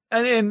cars. Yeah.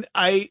 And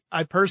I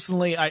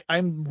personally,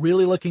 I'm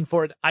really looking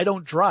forward. I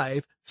don't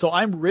drive, so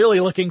I'm really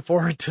looking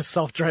forward to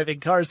self-driving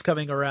cars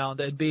coming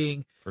around and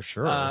being, for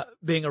sure,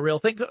 being a real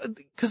thing.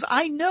 Cause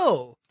I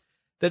know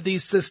that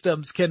these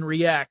systems can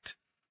react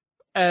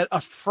at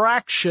a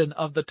fraction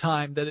of the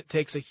time that it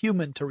takes a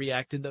human to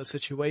react in those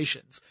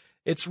situations.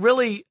 It's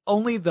really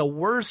only the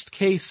worst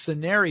case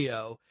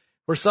scenario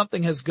where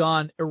something has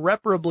gone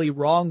irreparably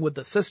wrong with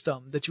the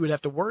system that you would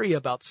have to worry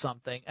about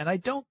something. And I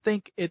don't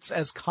think it's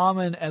as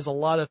common as a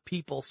lot of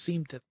people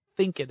seem to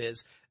think it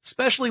is,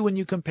 especially when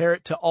you compare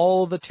it to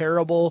all the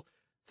terrible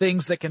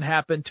things that can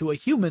happen to a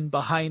human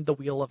behind the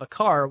wheel of a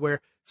car,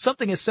 where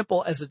something as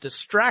simple as a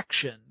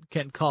distraction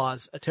can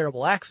cause a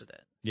terrible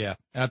accident. Yeah,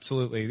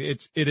 absolutely.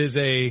 It is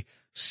a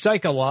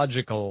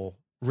psychological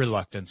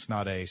reluctance,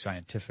 not a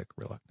scientific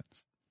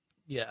reluctance.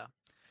 Yeah.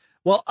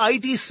 Well,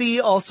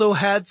 IDC also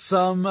had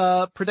some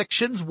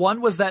predictions. One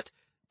was that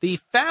the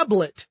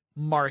phablet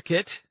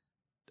market.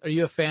 Are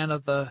you a fan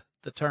of the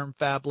term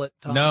phablet,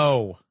 Tom?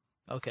 No.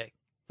 Okay.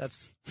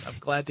 I'm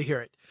glad to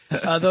hear it.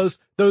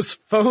 Those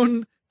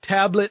phone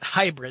tablet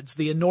hybrids,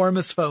 the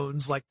enormous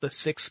phones like the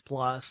 6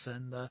 Plus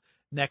and the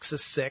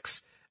Nexus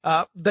 6,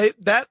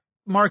 that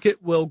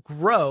market will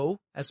grow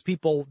as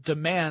people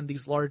demand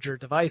these larger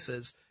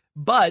devices,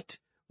 but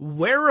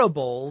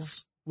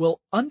wearables will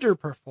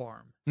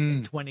underperform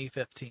in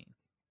 2015,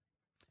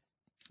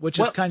 which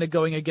is kind of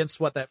going against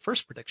what that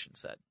first prediction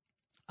said.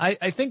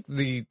 I think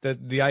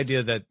the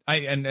idea that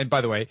and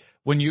by the way,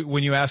 when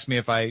you asked me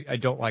if I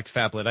don't like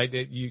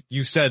phablet,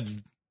 you said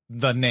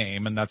the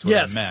name, and that's what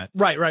I meant.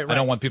 Right. I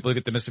don't want people to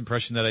get the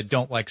misimpression that I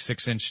don't like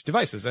 6-inch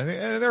devices. I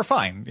think they're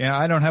fine. Yeah,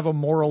 I don't have a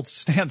moral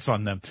stance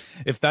on them.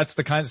 If that's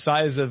the kind of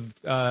size of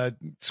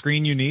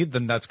screen you need,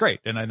 then that's great,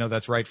 and I know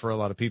that's right for a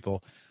lot of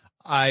people.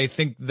 I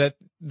think that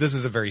this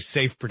is a very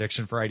safe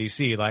prediction for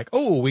IDC. Like,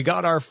 oh, we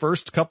got our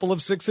first couple of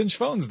 6-inch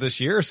phones this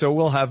year, so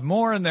we'll have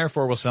more, and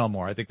therefore we'll sell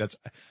more. I think that's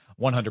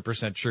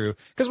 100% true,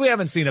 because we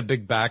haven't seen a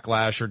big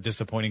backlash or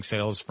disappointing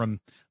sales from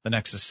the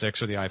Nexus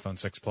 6 or the iPhone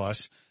 6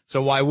 Plus.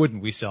 So why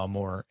wouldn't we sell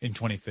more in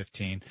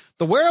 2015?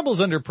 The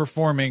wearables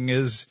underperforming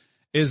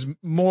is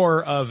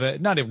more of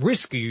not a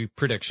risky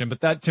prediction,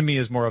 but that to me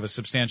is more of a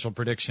substantial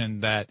prediction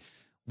that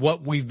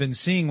what we've been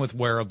seeing with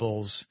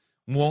wearables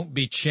won't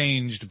be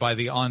changed by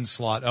the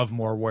onslaught of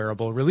more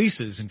wearable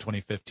releases in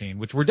 2015,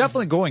 which we're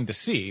definitely going to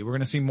see. We're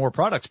going to see more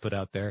products put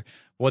out there.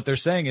 What they're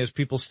saying is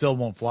people still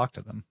won't flock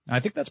to them. And I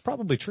think that's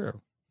probably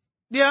true.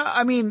 Yeah,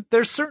 I mean,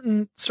 there's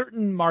certain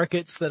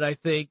markets that I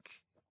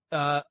think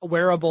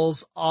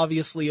wearables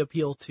obviously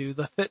appeal to.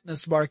 The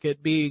fitness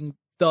market being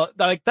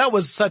that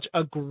was such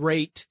a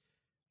great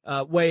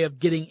way of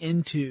getting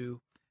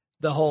into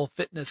the whole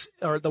fitness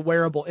or the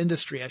wearable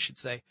industry, I should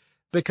say,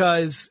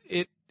 because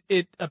it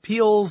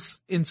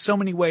appeals in so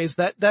many ways.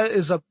 That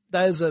is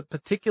a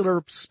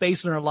particular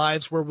space in our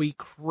lives where we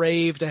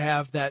crave to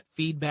have that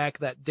feedback,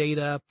 that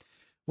data,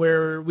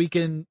 where we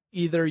can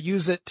either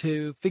use it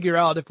to figure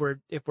out if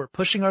we're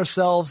pushing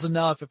ourselves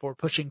enough, if we're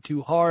pushing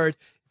too hard,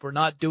 if we're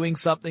not doing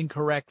something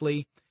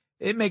correctly.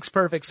 It makes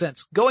perfect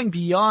sense. Going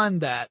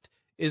beyond that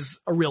is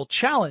a real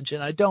challenge,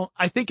 and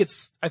I think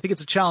it's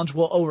a challenge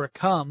we'll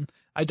overcome.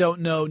 I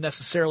don't know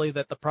necessarily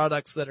that the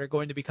products that are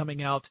going to be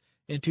coming out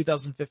in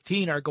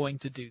 2015 are going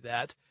to do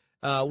that,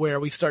 where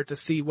we start to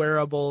see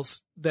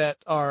wearables that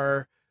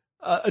are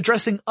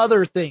addressing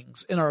other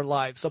things in our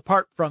lives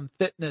apart from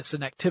fitness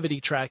and activity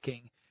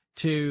tracking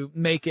to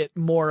make it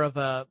more of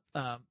a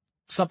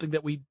something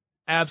that we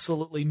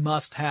absolutely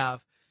must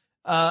have.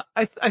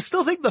 I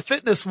still think the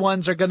fitness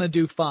ones are going to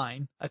do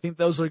fine. I think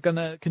those are going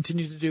to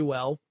continue to do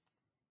well.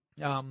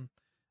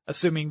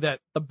 Assuming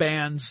that the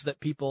bands that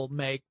people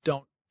make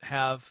don't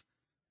have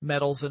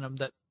metals in them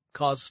that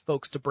cause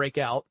folks to break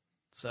out.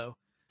 So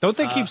don't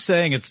they keep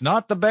saying it's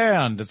not the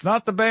band? It's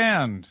not the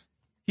band.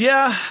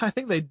 Yeah, I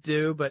think they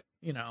do, but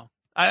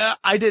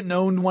I didn't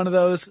own one of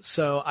those,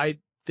 so I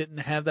didn't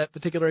have that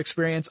particular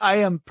experience. I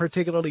am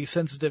particularly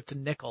sensitive to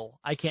nickel.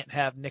 I can't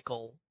have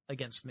nickel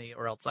against me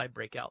or else I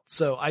break out.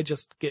 So I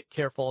just get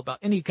careful about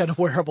any kind of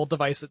wearable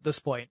device at this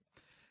point.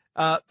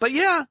 But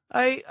yeah,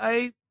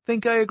 I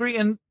think I agree.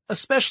 And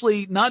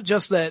especially not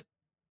just that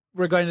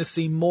we're going to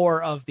see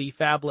more of the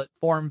phablet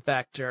form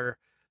factor,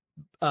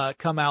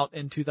 come out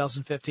in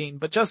 2015,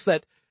 but just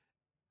that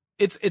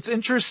it's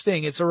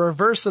interesting. It's a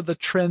reverse of the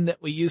trend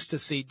that we used to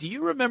see. Do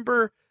you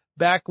remember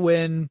back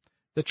when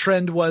the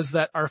trend was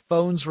that our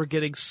phones were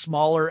getting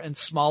smaller and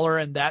smaller,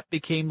 and that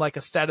became like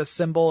a status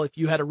symbol? If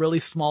you had a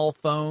really small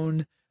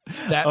phone,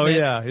 that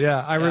meant,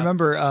 yeah. I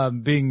remember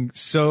being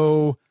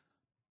so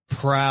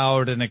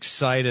proud and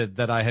excited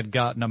that I had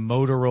gotten a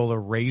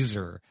Motorola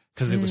Razr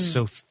because it was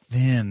so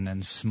thin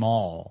and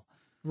small.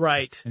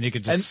 Right. And you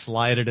could just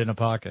slide it in a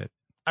pocket.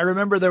 I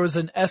remember there was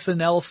an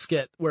SNL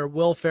skit where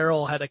Will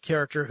Ferrell had a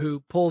character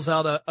who pulls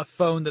out a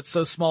phone that's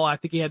so small, I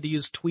think he had to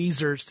use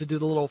tweezers to do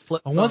the little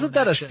flip phone. Wasn't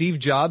that action. a Steve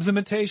Jobs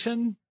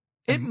imitation?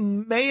 It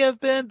may have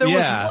been. It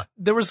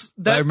was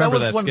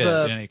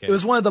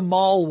one of the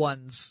mall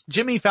ones.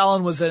 Jimmy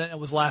Fallon was in it and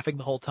was laughing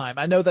the whole time.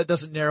 I know that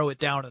doesn't narrow it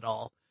down at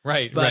all.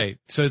 Right.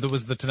 So there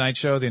was the Tonight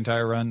Show, the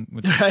entire run.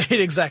 Right,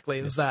 exactly.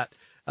 It was that.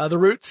 The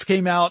Roots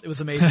came out. It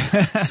was amazing.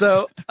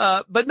 So,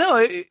 but no,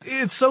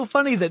 it's so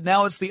funny that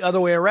now it's the other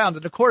way around.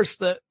 And of course,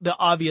 the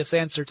obvious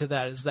answer to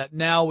that is that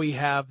now we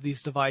have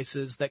these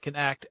devices that can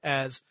act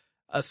as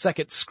a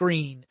second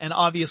screen. And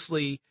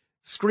obviously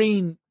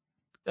screen,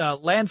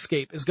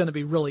 landscape is going to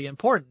be really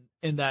important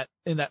in that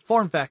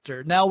form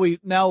factor. Now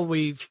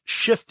we've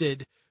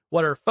shifted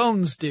what our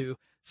phones do.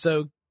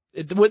 So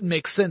it wouldn't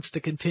make sense to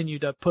continue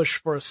to push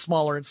for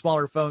smaller and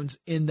smaller phones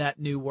in that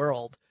new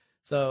world.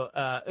 So,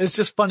 it's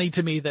just funny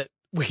to me that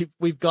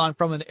we've gone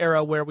from an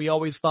era where we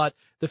always thought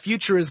the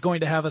future is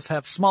going to have us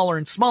have smaller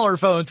and smaller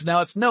phones.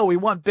 Now it's no, we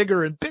want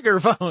bigger and bigger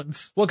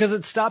phones. Well, because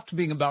it stopped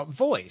being about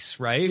voice,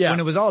 right? Yeah.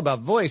 When it was all about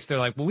voice, they're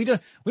like, well, we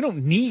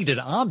don't need an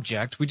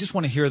object. We just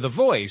want to hear the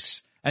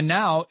voice. And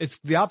now it's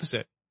the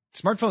opposite.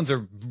 Smartphones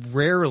are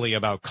rarely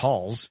about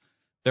calls.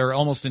 They're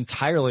almost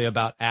entirely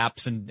about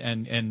apps and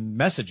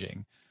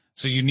messaging.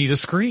 So you need a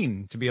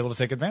screen to be able to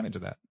take advantage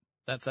of that.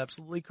 That's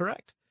absolutely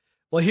correct.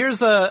 Well,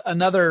 here's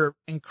another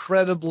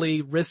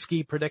incredibly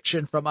risky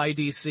prediction from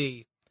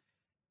IDC.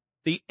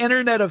 The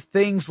Internet of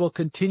Things will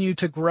continue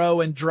to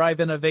grow and drive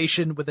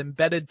innovation with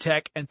embedded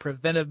tech and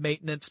preventive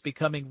maintenance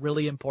becoming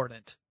really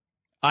important.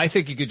 I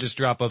think you could just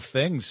drop of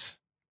things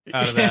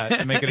out of that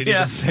and make it an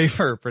even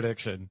safer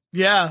prediction.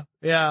 Yeah.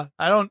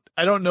 I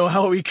don't know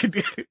how we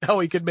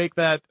could make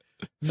that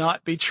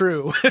not be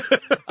true.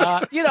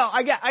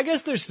 I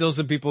guess there's still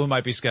some people who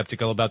might be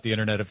skeptical about the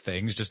Internet of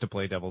Things, just to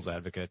play devil's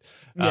advocate.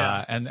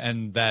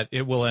 And that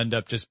it will end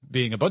up just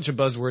being a bunch of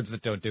buzzwords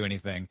that don't do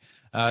anything.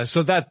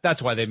 So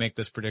that's why they make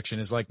this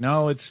prediction is like,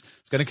 no, it's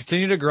going to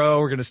continue to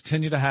grow. We're going to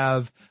continue to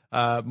have,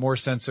 more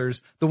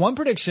sensors. The one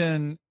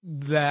prediction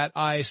that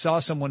I saw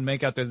someone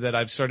make out there that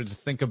I've started to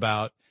think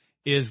about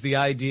is the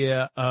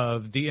idea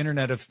of the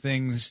Internet of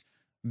Things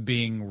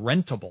being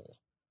rentable.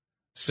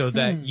 So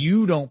that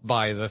you don't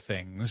buy the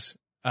things,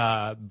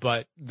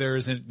 but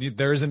there's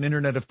an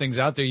Internet of Things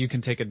out there you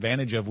can take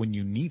advantage of when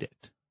you need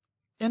it.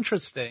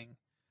 Interesting.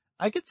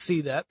 I could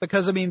see that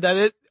because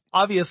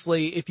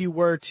obviously if you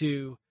were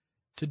to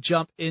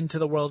jump into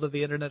the world of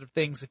the Internet of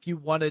Things, if you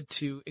wanted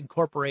to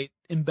incorporate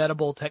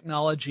embeddable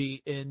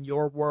technology in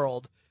your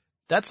world,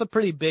 that's a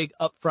pretty big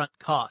upfront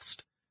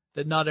cost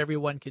that not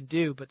everyone can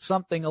do, but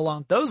something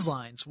along those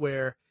lines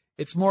where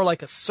it's more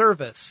like a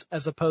service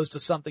as opposed to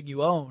something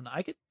you own.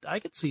 I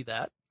could see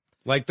that.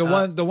 Like the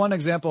one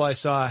example I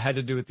saw had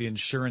to do with the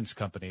insurance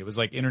company. It was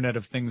like Internet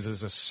of Things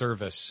as a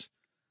service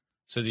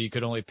so that you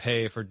could only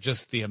pay for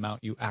just the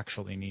amount you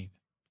actually need.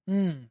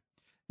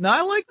 Now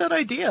I like that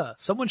idea.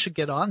 Someone should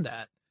get on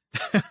that.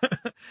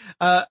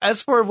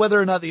 As for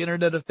whether or not the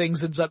Internet of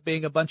Things ends up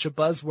being a bunch of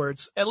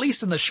buzzwords, at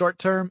least in the short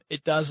term,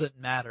 it doesn't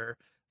matter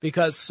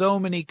because so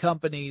many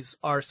companies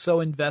are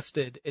so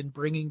invested in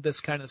bringing this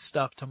kind of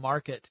stuff to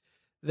market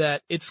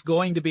that it's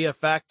going to be a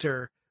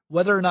factor.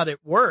 Whether or not it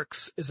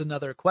works is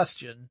another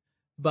question,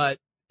 but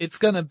it's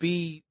going to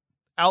be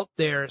out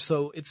there.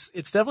 So it's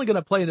definitely going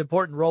to play an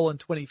important role in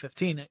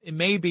 2015. It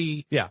may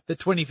be that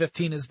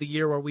 2015 is the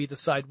year where we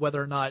decide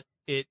whether or not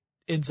it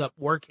ends up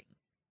working.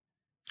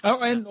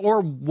 Oh,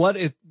 or what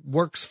it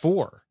works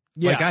for.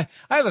 Yeah. Like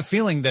I have a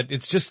feeling that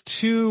it's just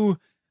too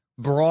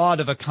broad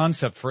of a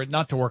concept for it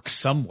not to work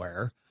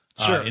somewhere.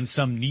 Sure. In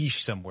some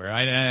niche somewhere.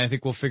 I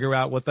think we'll figure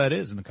out what that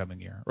is in the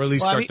coming year, or at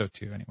least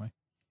to anyway.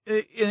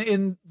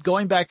 In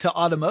going back to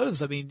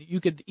automotives, I mean, you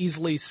could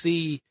easily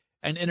see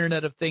an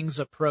Internet of Things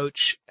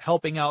approach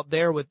helping out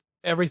there with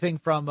everything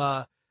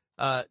from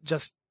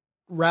just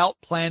route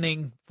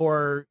planning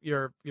for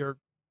your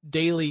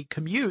daily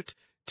commute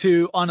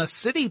to on a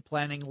city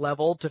planning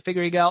level to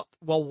figuring out,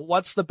 well,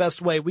 what's the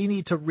best way? We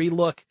need to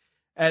relook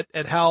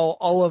at how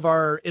all of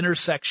our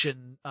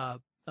intersection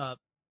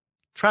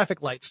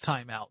traffic lights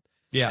time out.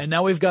 Yeah. And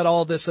now we've got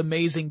all this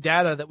amazing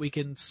data that we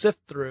can sift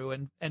through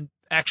and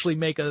actually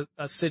make a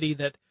city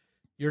that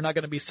you're not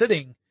going to be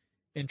sitting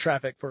in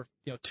traffic for,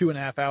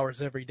 2.5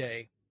 hours every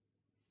day.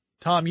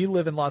 Tom, you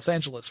live in Los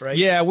Angeles, right?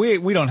 Yeah,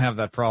 we don't have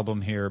that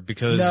problem here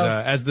because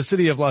as the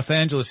city of Los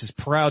Angeles is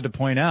proud to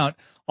point out,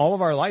 all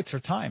of our lights are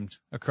timed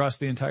across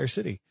the entire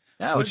city,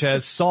 which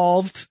has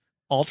solved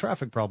all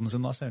traffic problems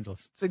in Los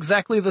Angeles. It's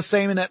exactly the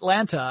same in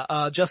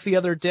Atlanta. Just the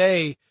other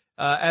day,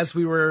 as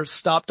we were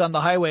stopped on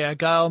the highway, I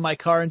got out of my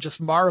car and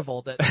just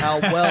marveled at how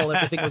well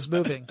everything was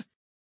moving.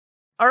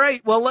 All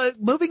right. Well,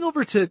 moving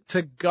over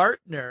to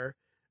Gartner,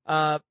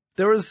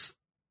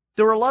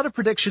 there were a lot of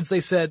predictions. They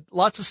said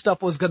lots of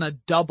stuff was going to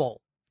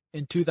double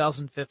in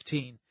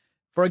 2015.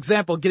 For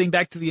example, getting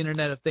back to the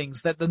Internet of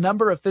Things, that the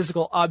number of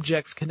physical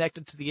objects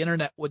connected to the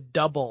Internet would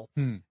double.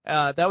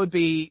 That would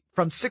be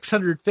from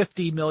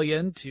 650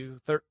 million to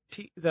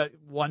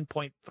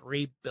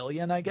 1.3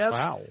 billion, I guess.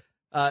 Wow.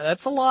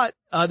 That's a lot.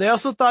 They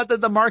also thought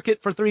that the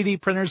market for 3D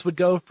printers would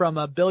go from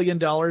 $1 billion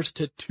to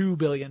 $2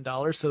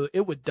 billion, so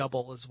it would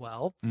double as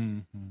well.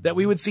 Mm-hmm. That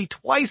we would see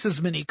twice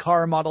as many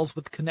car models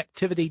with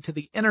connectivity to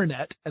the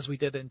internet as we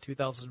did in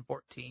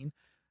 2014.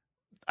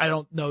 I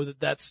don't know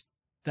that that's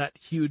that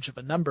huge of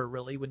a number,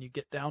 really, when you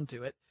get down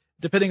to it,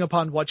 depending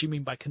upon what you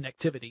mean by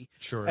connectivity.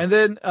 Sure. And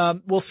then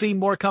we'll see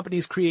more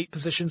companies create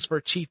positions for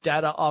chief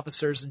data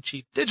officers and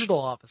chief digital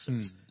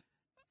officers.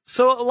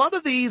 So a lot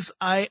of these,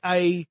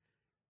 I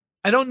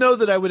don't know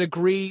that I would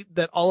agree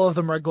that all of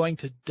them are going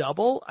to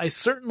double. I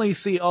certainly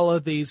see all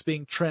of these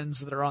being trends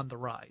that are on the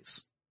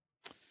rise.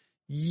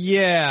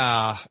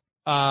 Yeah.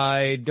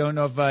 I don't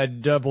know if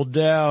I'd double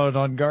down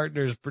on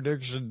Gartner's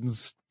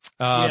predictions.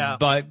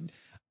 But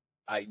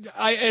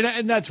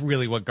and that's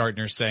really what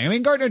Gartner's saying. I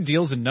mean, Gartner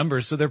deals in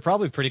numbers, so they're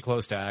probably pretty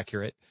close to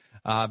accurate.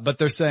 But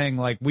they're saying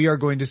like, we are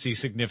going to see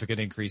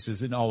significant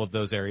increases in all of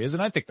those areas.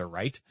 And I think they're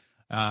right.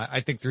 I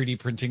think 3D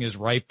printing is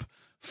ripe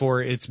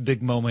for its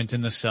big moment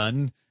in the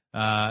sun.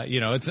 I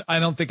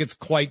don't think it's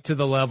quite to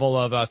the level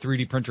of a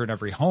 3D printer in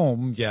every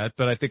home yet,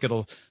 but I think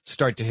it'll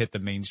start to hit the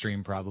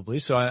mainstream probably.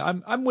 So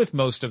I'm with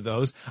most of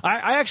those.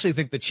 I actually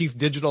think the chief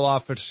digital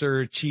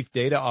officer, chief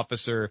data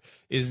officer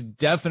is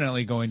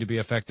definitely going to be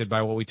affected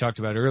by what we talked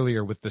about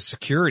earlier with the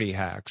security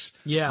hacks.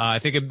 Yeah. I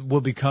think it will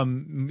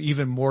become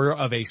even more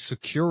of a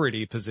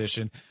security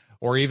position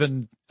or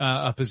even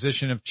a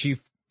position of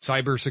chief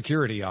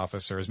cybersecurity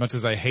officer. As much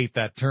as I hate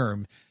that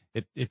term,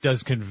 it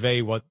does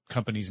convey what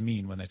companies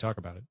mean when they talk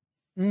about it.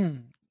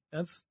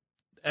 That's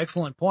an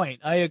excellent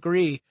point. I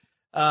agree.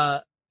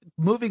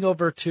 Moving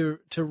over to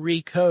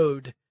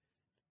Recode,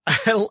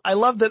 I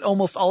love that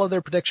almost all of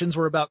their predictions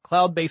were about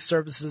cloud-based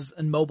services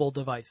and mobile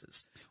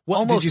devices. Well,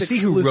 almost did you see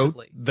who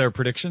wrote their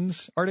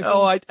predictions article?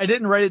 Oh, I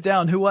didn't write it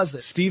down. Who was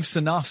it? Steve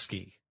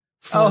Sinofsky,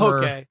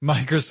 former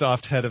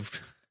Microsoft head of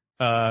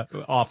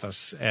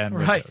Office and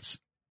Windows.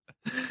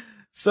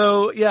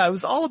 So yeah, it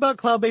was all about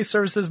cloud-based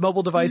services,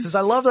 mobile devices.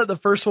 I love that the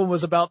first one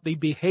was about the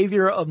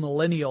behavior of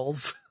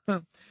millennials.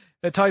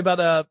 They're talking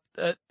about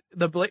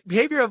the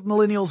behavior of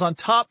millennials on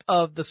top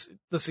of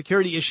the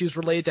security issues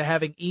related to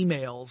having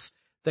emails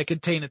that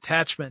contain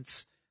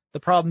attachments. The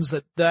problems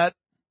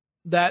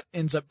that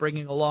ends up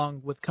bringing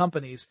along with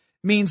companies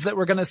means that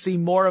we're going to see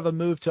more of a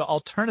move to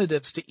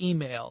alternatives to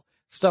email,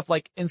 stuff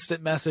like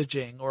instant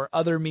messaging or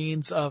other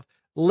means of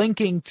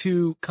linking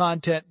to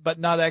content, but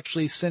not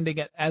actually sending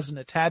it as an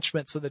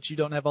attachment so that you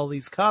don't have all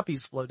these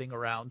copies floating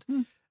around.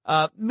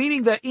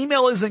 Meaning that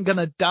email isn't going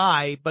to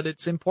die, but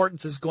its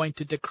importance is going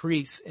to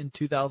decrease in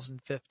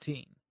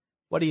 2015.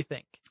 What do you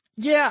think?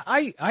 Yeah,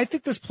 I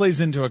think this plays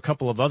into a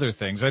couple of other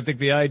things. I think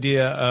the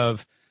idea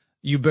of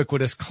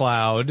ubiquitous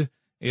cloud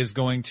is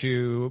going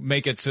to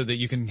make it so that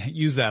you can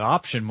use that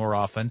option more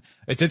often.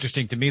 It's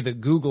interesting to me that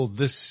Google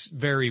this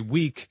very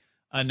week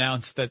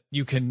announced that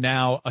you can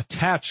now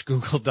attach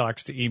Google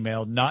Docs to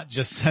email, not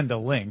just send a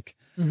link.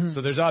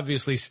 So there's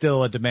obviously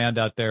still a demand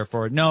out there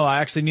for, no,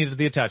 I actually needed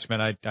the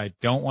attachment. I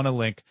don't want a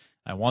link.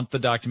 I want the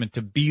document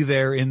to be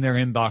there in their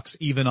inbox,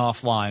 even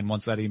offline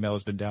once that email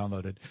has been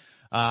downloaded.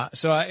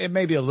 So it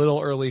may be a little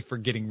early for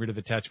getting rid of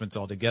attachments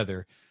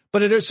altogether,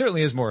 but it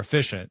certainly is more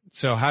efficient.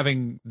 So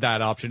having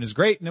that option is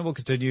great, and it will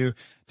continue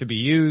to be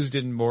used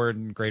in more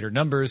and greater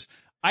numbers.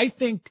 I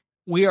think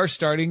we are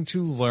starting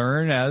to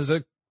learn as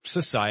a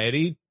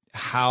society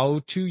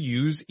how to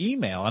use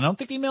email. And I don't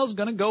think email is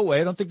going to go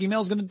away. I don't think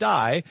email is going to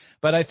die,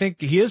 but I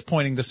think he is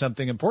pointing to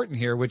something important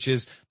here, which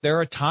is there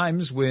are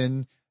times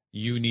when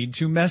you need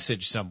to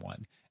message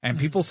someone. And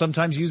people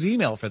sometimes use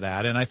email for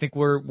that. And I think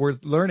we're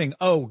learning,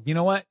 oh, you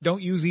know what?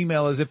 Don't use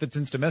email as if it's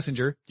instant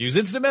messenger. Use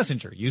instant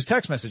messenger. Use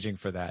text messaging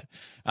for that.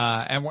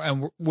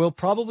 And we'll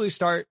probably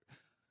start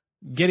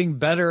getting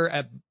better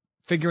at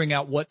figuring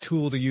out what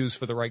tool to use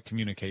for the right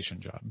communication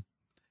job.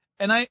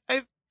 And I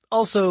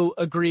also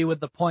agree with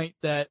the point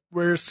that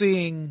we're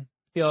seeing,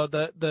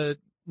 the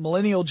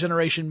millennial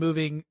generation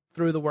moving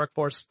through the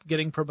workforce,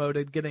 getting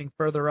promoted, getting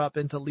further up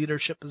into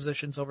leadership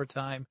positions over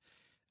time.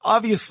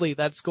 Obviously,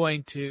 that's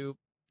going to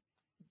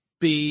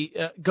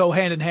go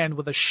hand in hand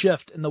with a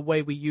shift in the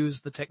way we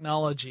use the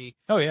technology.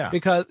 Oh yeah.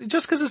 Because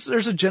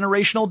there's a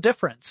generational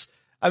difference.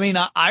 I mean,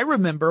 I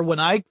remember when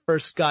I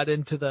first got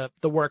into the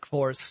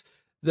workforce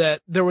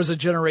that there was a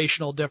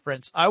generational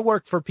difference. I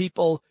worked for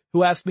people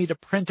who asked me to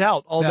print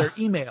out all their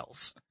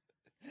emails.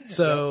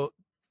 So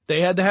they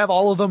had to have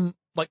all of them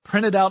like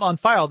printed out on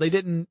file. They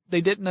didn't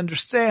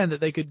understand that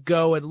they could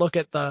go and look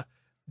at the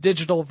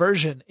digital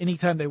version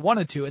anytime they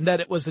wanted to, and that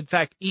it was in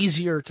fact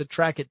easier to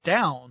track it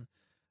down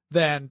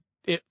than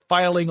it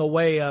filing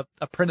away a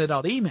printed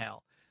out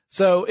email.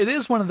 So it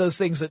is one of those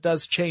things that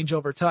does change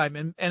over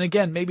time. And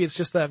again, maybe it's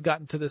just that I've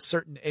gotten to this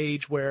certain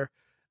age where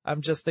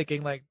I'm just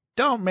thinking like,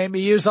 don't make me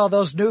use all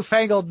those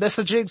newfangled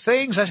messaging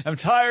things. I'm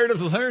tired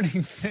of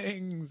learning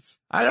things.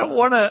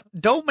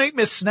 Don't make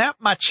me snap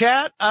my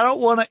chat. I don't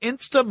want to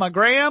Insta my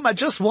gram. I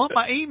just want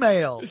my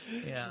email.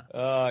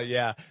 Yeah.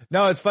 Yeah.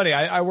 No, it's funny.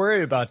 I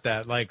worry about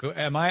that. Like,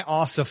 am I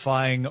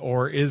ossifying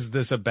or is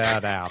this a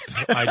bad app?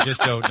 I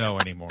just don't know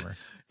anymore.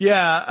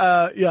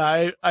 Yeah.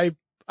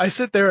 I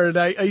sit there and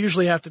I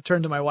usually have to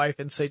turn to my wife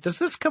and say, does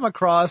this come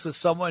across as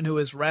someone who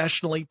is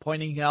rationally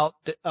pointing out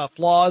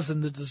flaws in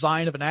the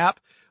design of an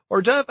app,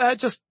 or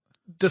just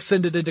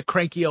descended into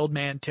cranky old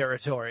man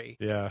territory?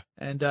 Yeah.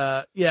 And, it's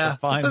a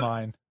fine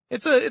line.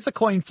 It's a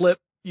coin flip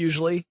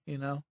usually,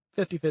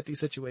 50-50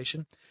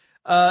 situation.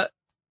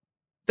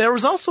 There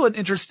was also an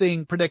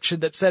interesting prediction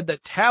that said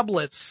that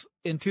tablets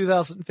in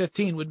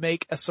 2015 would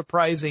make a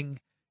surprising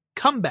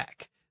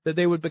comeback, that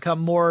they would become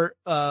more,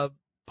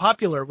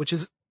 popular, which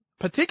is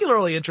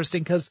particularly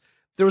interesting because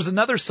there was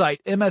another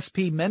site,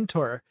 MSP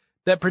Mentor,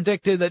 that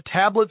predicted that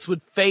tablets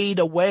would fade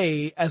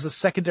away as a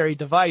secondary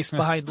device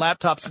behind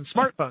laptops and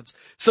smartphones.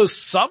 So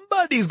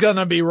somebody's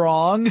gonna be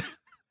wrong.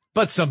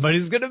 But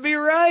somebody's gonna be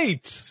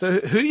right. So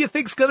who do you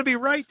think's gonna be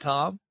right,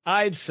 Tom?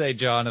 I'd say,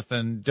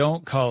 Jonathan,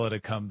 don't call it a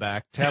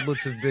comeback.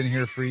 Tablets have been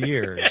here for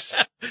years.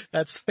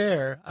 That's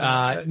fair.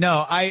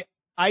 No,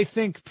 I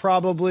think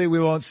probably we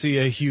won't see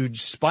a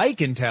huge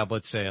spike in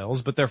tablet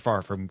sales, but they're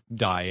far from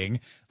dying.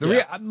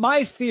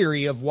 My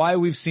theory of why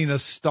we've seen a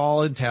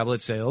stall in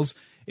tablet sales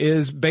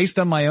is based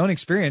on my own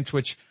experience,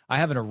 which I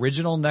have an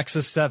original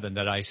Nexus 7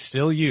 that I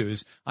still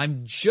use.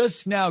 I'm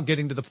just now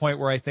getting to the point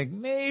where I think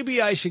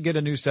maybe I should get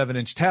a new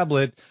 7-inch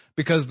tablet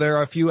because there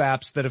are a few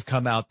apps that have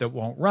come out that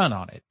won't run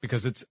on it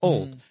because it's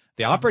old.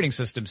 The operating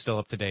system's still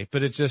up to date,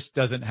 but it just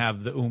doesn't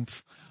have the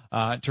oomph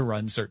to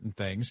run certain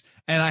things.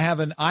 And I have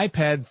an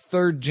iPad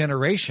 3rd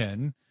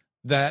generation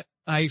that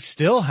I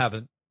still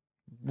haven't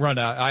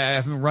I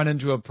haven't run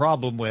into a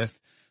problem with.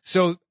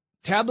 So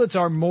tablets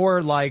are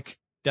more like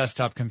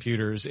desktop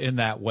computers in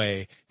that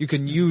way. You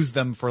can use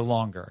them for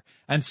longer.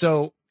 And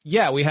so,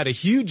 yeah, we had a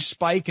huge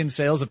spike in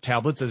sales of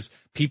tablets as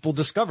people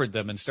discovered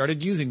them and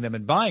started using them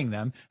and buying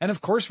them. And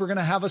of course, we're going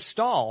to have a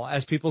stall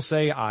as people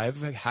say,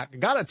 I've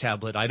got a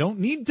tablet. I don't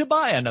need to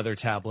buy another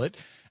tablet.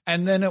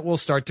 And then it will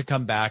start to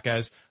come back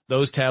as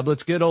those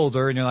tablets get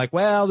older and you're like,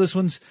 well, this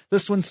one's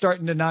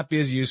starting to not be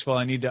as useful.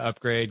 I need to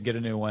upgrade, get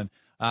a new one.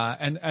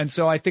 And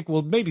so I think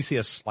we'll maybe see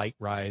a slight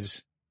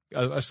rise,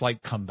 a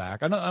slight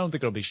comeback. I don't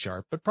think it'll be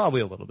sharp, but probably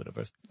a little bit of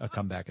a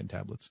comeback in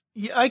tablets.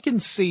 Yeah, I can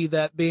see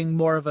that being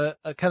more of a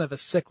kind of a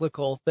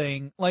cyclical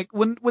thing. Like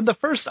when the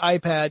first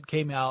iPad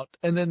came out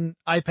and then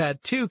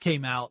iPad 2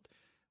 came out,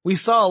 we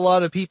saw a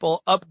lot of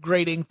people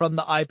upgrading from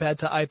the iPad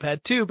to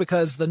iPad 2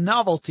 because the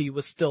novelty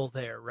was still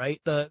there, right?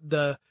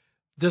 The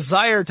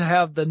desire to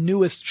have the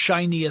newest,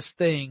 shiniest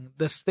thing,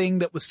 this thing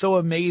that was so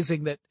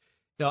amazing that,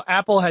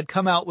 Apple had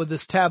come out with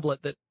this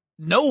tablet that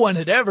no one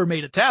had ever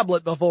made a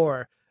tablet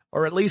before,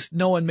 or at least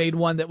no one made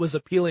one that was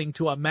appealing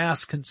to a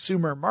mass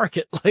consumer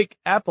market like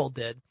Apple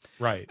did.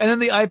 Right. And then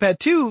the iPad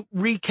 2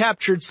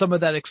 recaptured some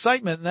of that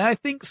excitement. And I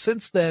think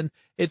since then,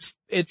 it's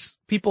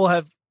people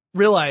have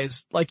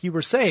realized, like you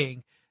were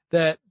saying,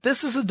 that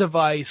this is a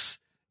device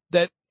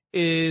that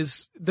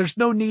there's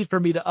no need for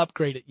me to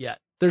upgrade it yet.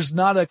 There's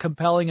not a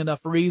compelling enough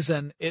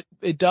reason.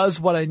 It does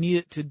what I need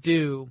it to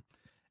do.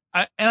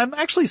 And I'm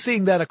actually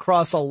seeing that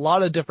across a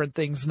lot of different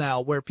things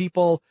now where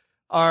people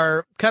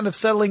are kind of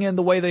settling in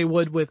the way they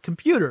would with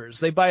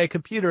computers. They buy a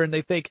computer and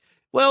they think,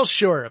 well,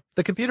 sure,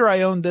 the computer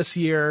I owned this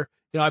year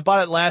I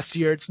bought it last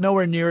year. It's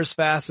nowhere near as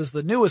fast as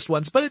the newest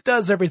ones, but it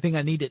does everything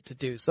I need it to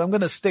do. So I'm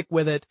going to stick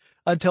with it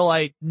until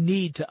I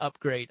need to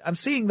upgrade. I'm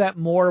seeing that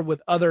more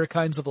with other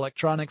kinds of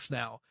electronics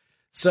now.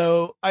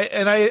 So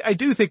I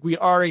do think we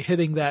are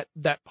hitting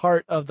that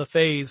part of the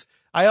phase.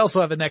 I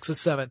also have a Nexus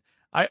 7.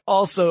 I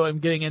also am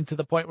getting into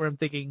the point where I'm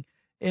thinking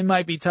it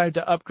might be time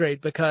to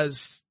upgrade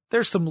because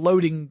there's some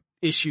loading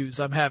issues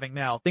I'm having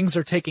now. Things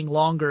are taking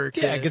longer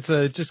to. Yeah,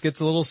 it just gets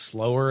a little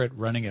slower at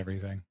running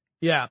everything.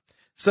 Yeah.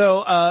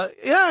 So,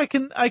 I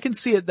can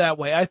see it that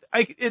way.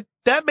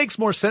 That makes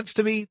more sense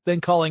to me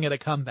than calling it a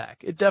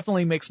comeback. It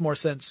definitely makes more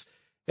sense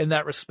in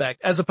that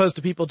respect, as opposed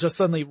to people just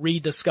suddenly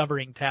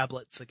rediscovering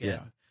tablets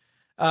again.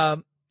 Yeah.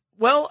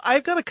 Well,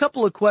 I've got a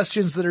couple of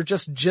questions that are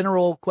just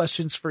general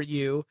questions for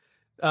you.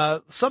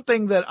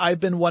 Something that I've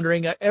been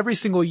wondering every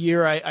single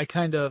year, I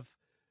kind of,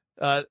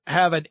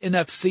 have an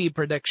NFC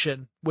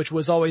prediction, which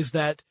was always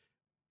that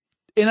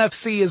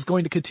NFC is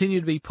going to continue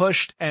to be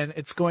pushed and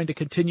it's going to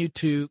continue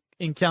to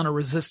encounter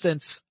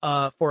resistance,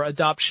 for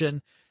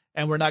adoption,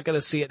 and we're not going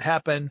to see it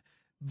happen.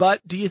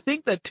 But do you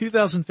think that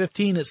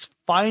 2015 is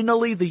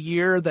finally the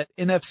year that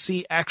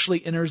NFC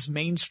actually enters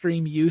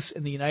mainstream use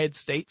in the United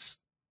States?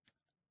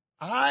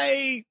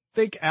 I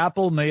think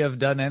Apple may have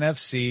done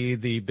NFC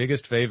the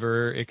biggest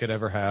favor it could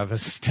ever have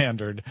as a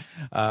standard,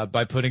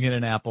 by putting it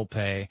in Apple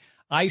Pay.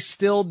 I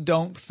still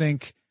don't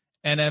think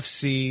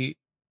NFC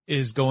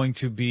is going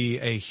to be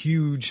a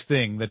huge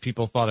thing that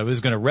people thought it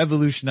was going to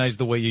revolutionize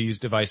the way you use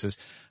devices.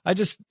 I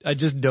just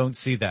don't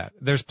see that.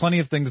 There's plenty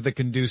of things that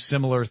can do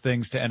similar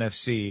things to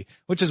NFC,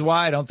 which is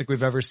why I don't think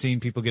we've ever seen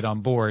people get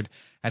on board.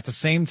 At the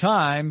same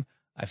time,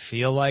 I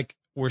feel like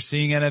we're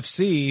seeing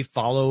NFC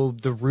follow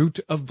the route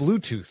of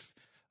Bluetooth.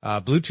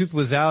 Bluetooth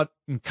was out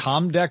in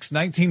Comdex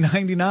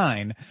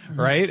 1999,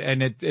 right?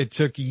 And it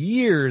took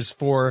years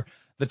for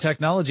the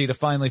technology to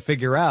finally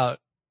figure out,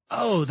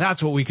 oh,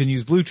 that's what we can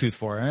use Bluetooth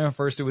for.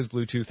 First it was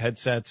Bluetooth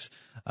headsets,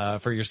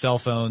 for your cell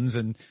phones,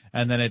 and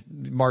then it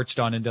marched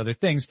on into other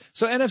things.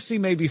 So NFC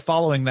may be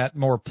following that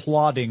more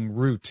plodding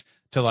route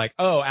to like,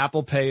 oh,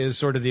 Apple Pay is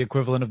sort of the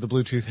equivalent of the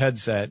Bluetooth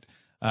headset,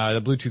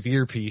 the Bluetooth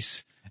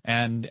earpiece.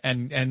 And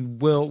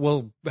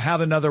we'll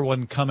have another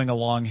one coming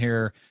along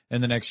here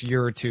in the next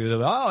year or two.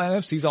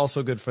 NFC is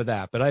also good for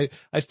that. But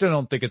I still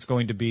don't think it's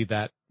going to be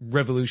that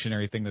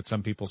revolutionary thing that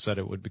some people said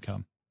it would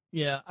become.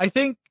 Yeah. I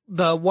think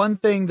the one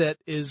thing that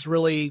is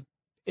really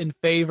in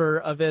favor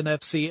of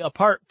NFC,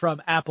 apart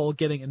from Apple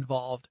getting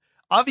involved,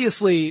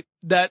 obviously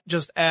that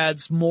just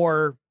adds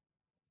more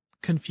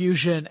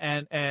confusion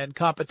and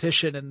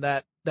competition in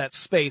that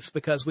space,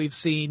 because we've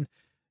seen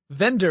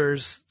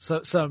vendors,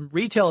 so some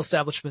retail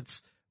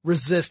establishments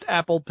resist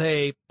Apple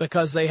Pay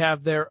because they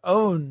have their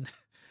own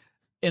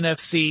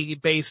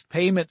NFC based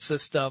payment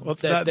system. Well,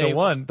 the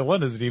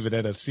one isn't even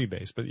NFC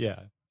based, but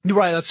yeah.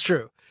 Right. That's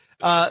true.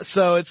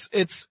 So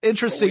it's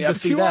interesting to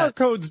see QR that.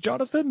 codes,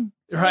 Jonathan.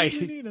 Right.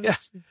 Yeah.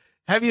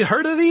 Have you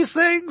heard of these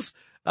things?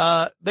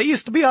 They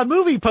used to be on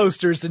movie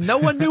posters and no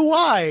one knew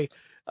why.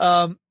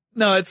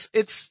 No,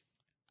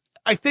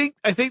 I think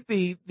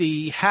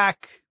the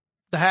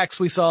hacks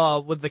we saw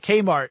with the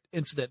Kmart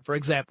incident, for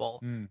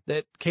example,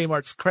 that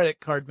Kmart's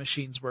credit card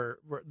machines were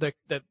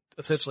that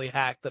essentially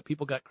hacked, that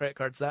people got credit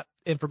cards, that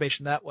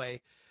information that way,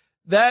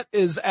 that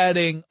is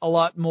adding a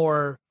lot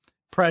more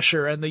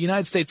pressure, and the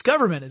United States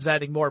government is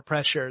adding more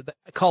pressure,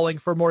 calling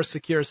for more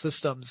secure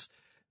systems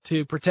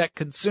to protect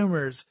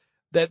consumers,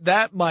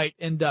 that might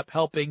end up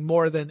helping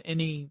more than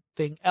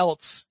anything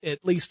else,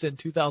 at least in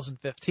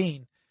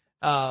 2015.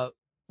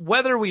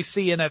 Whether we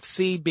see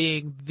NFC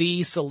being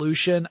the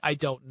solution, I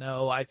don't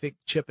know. I think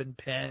chip and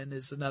pin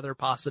is another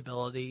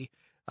possibility,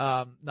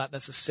 not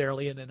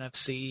necessarily an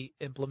NFC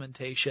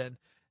implementation,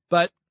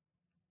 but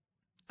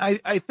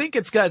I think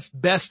it's got its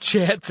best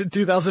chance in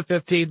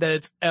 2015 that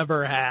it's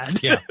ever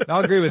had. Yeah,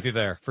 I'll agree with you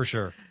there for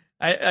sure.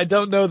 I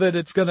don't know that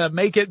it's going to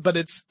make it, but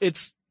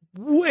it's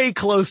way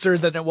closer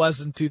than it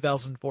was in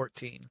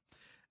 2014.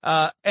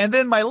 And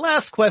then my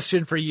last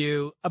question for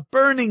you, a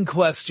burning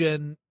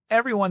question.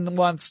 Everyone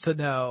wants to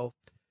know,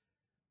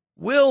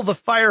 will the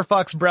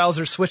Firefox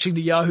browser switching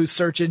to Yahoo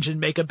search engine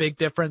make a big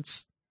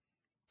difference?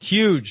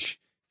 Huge.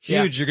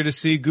 Yeah. You're going to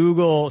see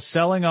Google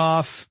selling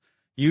off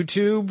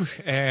YouTube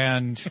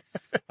and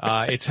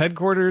its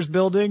headquarters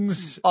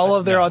buildings. All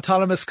of their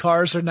autonomous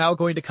cars are now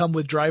going to come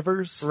with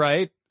drivers.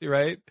 Right.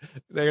 They're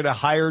going to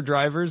hire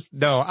drivers.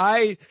 No,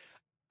 I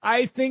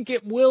think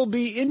it will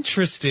be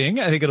interesting.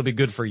 I think it'll be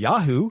good for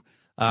Yahoo.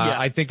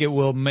 I think it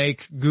will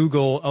make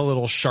Google a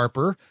little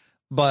sharper,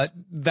 but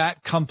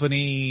that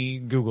company,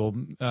 Google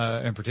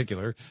in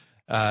particular,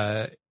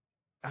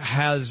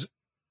 has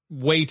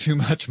way too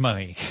much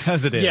money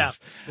as it is.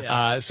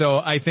 Yeah. So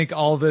I think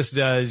all this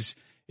does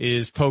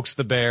is pokes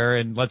the bear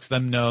and lets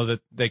them know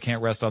that they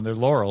can't rest on their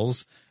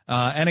laurels.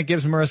 And it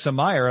gives Marissa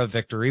Mayer a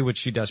victory, which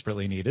she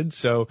desperately needed.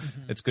 So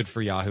it's good for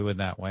Yahoo in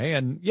that way.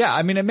 And yeah,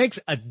 I mean, it makes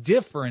a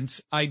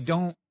difference. I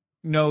don't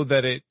know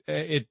that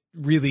it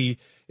really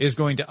is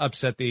going to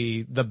upset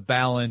the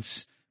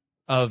balance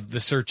of the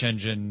search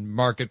engine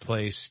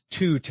marketplace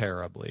too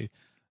terribly.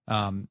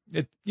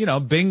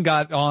 Bing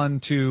got on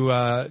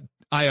to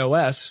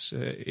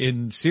iOS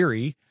in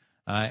Siri,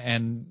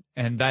 and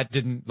that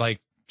didn't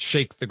like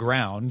shake the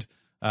ground.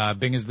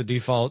 Bing is the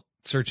default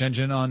search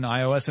engine on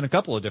iOS in a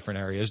couple of different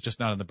areas, just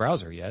not in the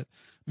browser yet.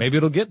 Maybe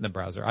it'll get in the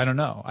browser. I don't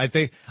know. I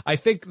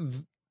think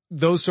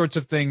those sorts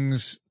of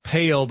things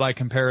pale by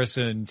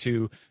comparison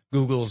to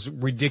Google's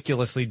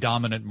ridiculously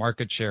dominant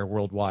market share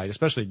worldwide,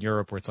 especially in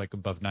Europe where it's like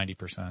above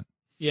 90%.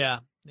 Yeah.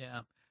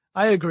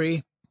 I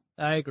agree.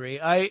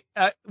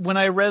 When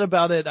I read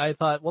about it, I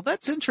thought, well,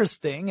 that's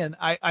interesting. And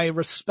I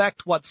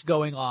respect what's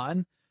going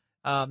on.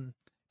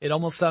 It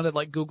almost sounded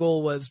like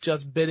Google was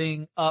just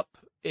bidding up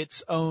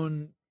its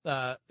own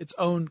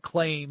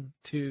claim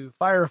to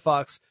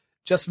Firefox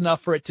just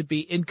enough for it to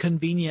be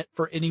inconvenient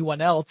for anyone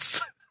else.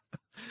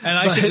 And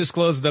I should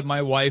disclose that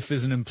my wife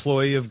is an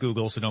employee of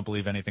Google, so don't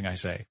believe anything I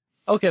say.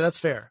 Okay, that's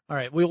fair. All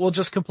right. We'll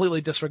just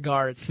completely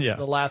disregard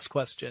the last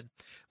question.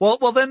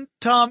 Well then,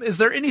 Tom, is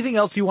there anything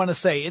else you want to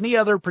say? Any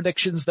other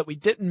predictions that we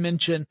didn't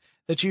mention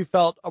that you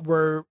felt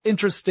were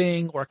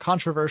interesting or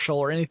controversial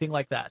or anything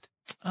like that?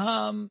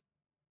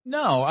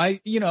 No,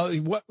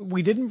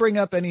 we didn't bring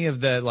up any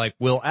of the, like,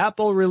 will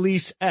Apple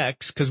release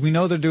X? Cause we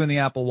know they're doing the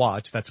Apple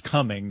Watch. That's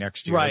coming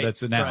next year. Right,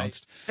 that's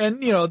announced. Right.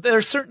 And, there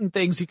are certain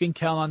things you can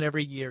count on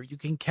every year. You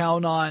can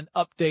count on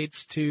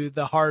updates to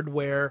the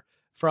hardware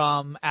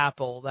from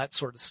Apple, that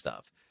sort of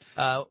stuff.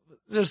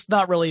 There's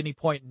not really any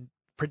point in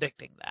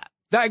predicting that.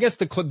 I guess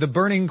the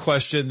burning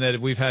question that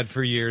we've had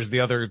for years,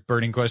 the other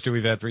burning question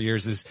we've had for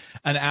years is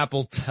an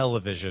Apple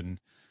television.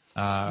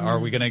 Are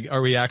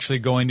we actually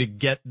going to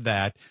get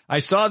that? I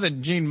saw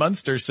that Gene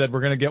Munster said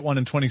we're going to get one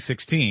in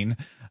 2016,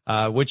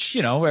 which,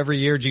 every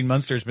year Gene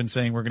Munster's been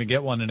saying we're going to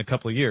get one in a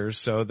couple of years.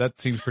 So that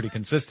seems pretty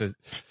consistent.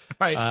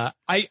 Right.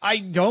 I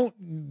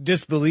don't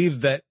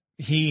disbelieve that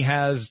he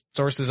has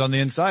sources on the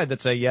inside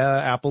that say,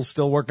 yeah, Apple's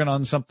still working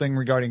on something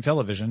regarding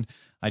television.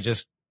 I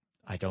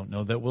don't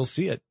know that we'll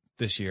see it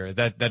this year.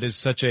 That is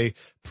such a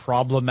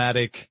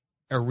problematic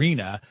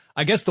arena.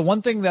 I guess the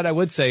one thing that I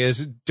would say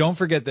is don't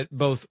forget that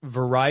both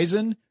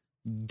Verizon,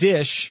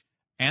 Dish,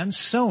 and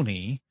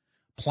Sony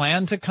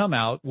plan to come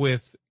out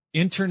with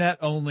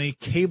internet-only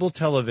cable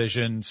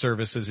television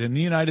services in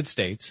the United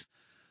States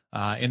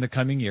in the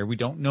coming year. We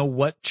don't know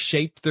what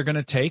shape they're going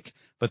to take,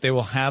 but they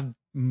will have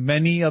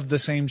many of the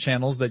same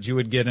channels that you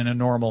would get in a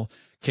normal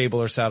cable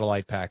or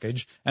satellite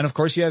package. And of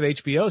course, you have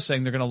HBO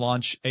saying they're going to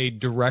launch a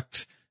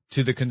direct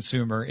to the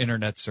consumer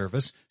internet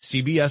service.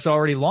 CBS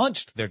already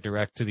launched their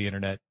direct to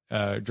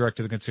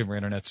the consumer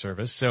internet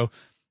service. So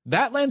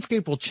that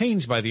landscape will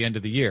change by the end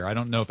of the year. I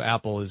don't know if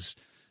Apple is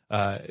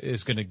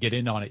going to get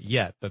in on it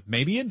yet, but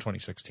maybe in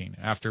 2016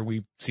 after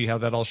we see how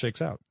that all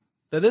shakes out.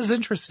 That is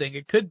interesting.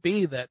 It could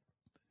be that,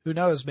 who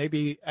knows,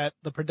 maybe at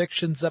the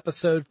predictions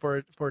episode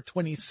for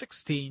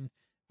 2016,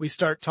 we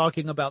start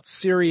talking about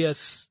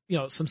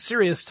some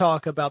serious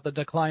talk about the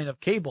decline of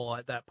cable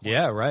at that point.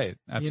 Yeah, right.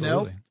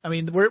 Absolutely. I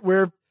mean,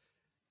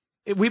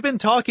 we've been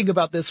talking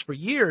about this for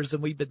years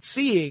and we've been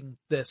seeing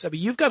this. I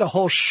mean, you've got a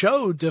whole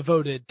show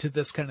devoted to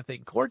this kind of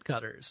thing, cord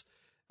cutters,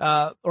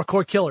 or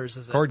cord killers,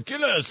 is it? Cord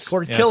killers.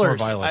 Cord yeah, killers.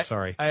 It's more violent,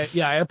 sorry.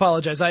 I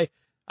apologize. I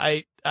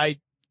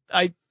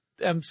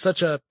am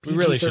such a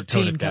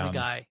PG-13 kind of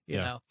guy, you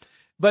know.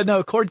 But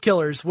no, cord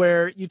killers,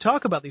 where you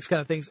talk about these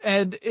kind of things,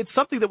 and it's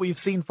something that we've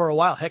seen for a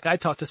while. Heck, I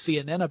talked to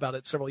CNN about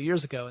it several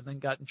years ago and then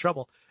got in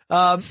trouble.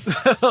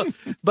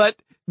 But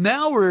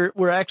now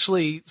we're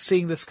actually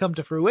seeing this come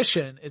to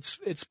fruition.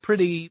 It's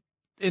pretty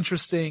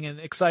interesting and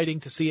exciting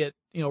to see it,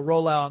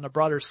 roll out on a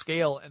broader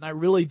scale. And I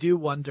really do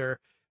wonder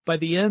by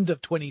the end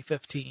of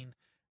 2015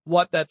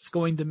 what that's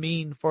going to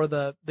mean for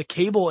the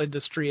cable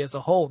industry as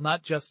a whole,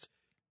 not just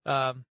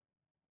a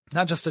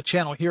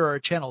channel here or a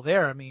channel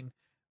there. I mean,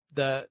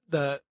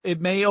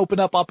 it may open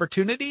up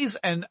opportunities,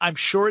 and I'm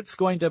sure it's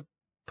going to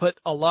put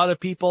a lot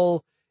of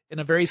people in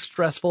a very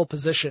stressful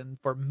position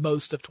for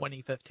most of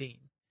 2015.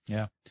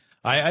 Yeah.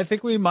 I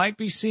think we might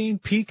be seeing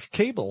peak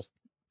cable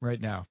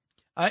right now.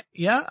 I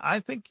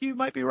think you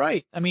might be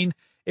right. I mean,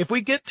 if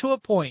we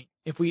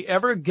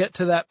ever get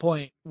to that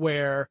point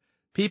where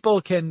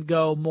people can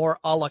go more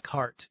a la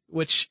carte,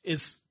 which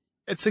it's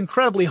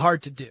incredibly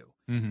hard to do.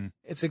 Mm-hmm.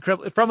 It's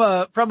incredible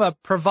from a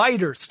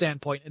provider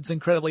standpoint. It's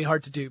incredibly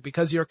hard to do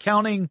because you're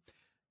counting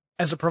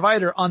as a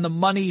provider on the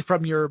money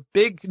from your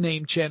big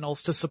name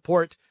channels to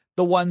support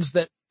the ones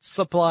that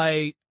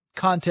supply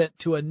content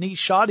to a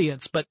niche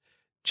audience, but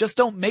just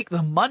don't make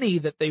the money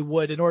that they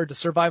would in order to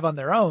survive on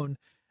their own.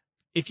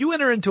 If you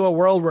enter into a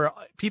world where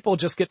people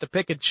just get to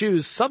pick and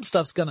choose, some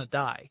stuff's going to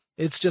die.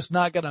 It's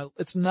not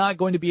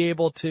going to be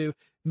able to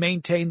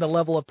maintain the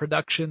level of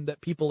production that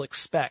people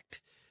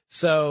expect.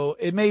 So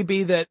it may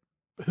be that,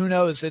 who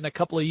knows, in a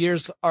couple of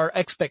years, our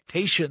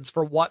expectations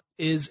for what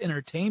is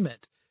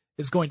entertainment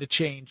is going to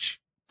change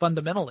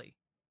fundamentally.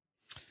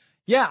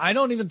 Yeah, I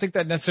don't even think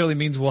that necessarily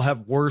means we'll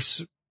have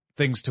worse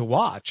things to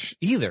watch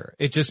either.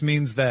 It just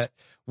means that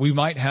we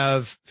might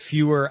have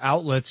fewer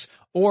outlets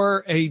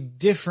or a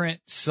different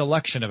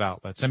selection of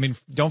outlets. I mean,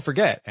 don't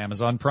forget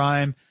Amazon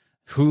Prime,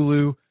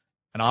 Hulu,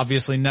 and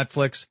obviously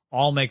Netflix,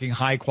 all making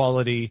high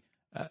quality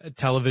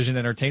television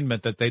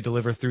entertainment that they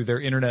deliver through their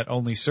internet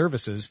only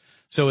services.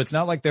 So it's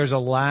not like there's a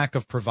lack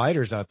of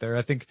providers out there.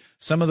 I think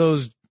some of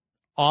those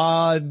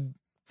odd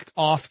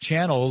off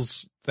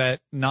channels that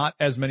not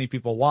as many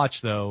people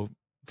watch though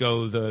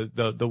go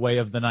the way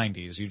of the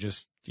 90s.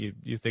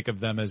 You think of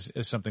them as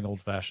something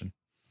old fashioned.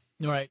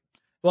 Right.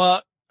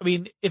 Well, I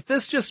mean, if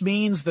this just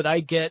means that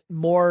I get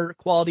more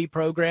quality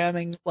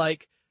programming,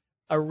 like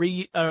a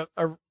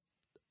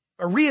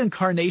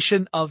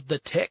reincarnation of The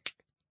Tick,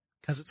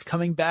 because it's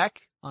coming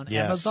back on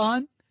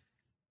Amazon,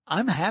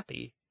 I'm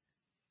happy.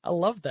 I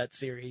love that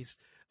series.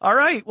 All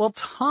right. Well,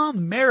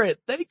 Tom Merritt,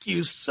 thank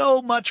you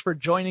so much for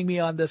joining me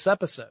on this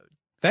episode.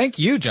 Thank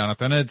you,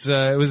 Jonathan. It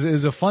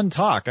was a fun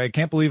talk. I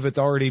can't believe it's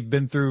already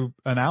been through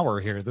an hour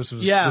here. This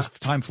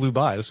time flew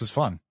by. This was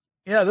fun.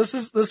 Yeah, this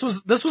was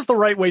the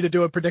right way to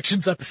do a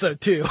predictions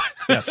episode too.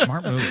 Yeah,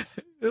 smart move.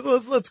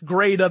 Let's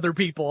grade other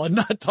people and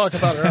not talk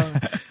about our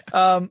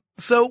own.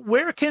 So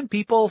where can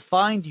people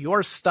find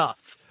your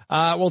stuff?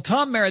 Well,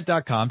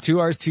 TomMerritt.com, 2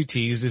 R's, 2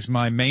 T's is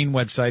my main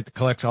website that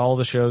collects all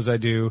the shows I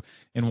do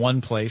in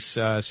one place.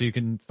 So you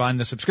can find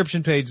the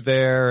subscription page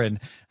there and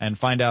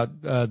find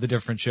out, the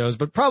different shows.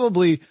 But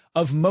probably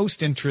of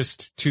most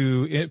interest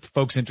to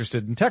folks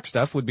interested in tech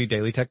stuff would be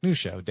Daily Tech News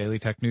Show,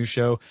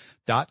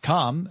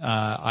 dailytechnewsshow.com.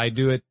 I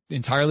do it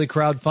entirely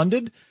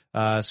crowdfunded.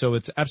 So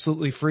it's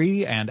absolutely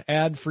free and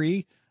ad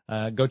free.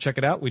 Go check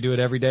it out. We do it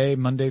every day,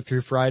 Monday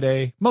through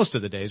Friday. Most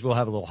of the days. We'll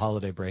have a little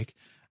holiday break.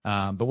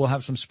 But we'll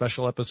have some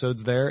special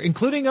episodes there,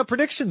 including a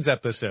predictions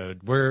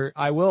episode where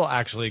I will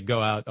actually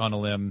go out on a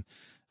limb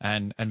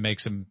and make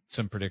some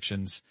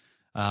predictions.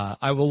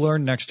 I will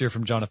learn next year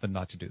from Jonathan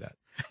not to do that.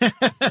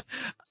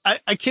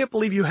 I can't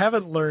believe you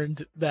haven't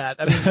learned that.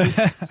 I mean,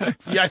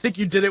 I think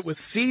you did it with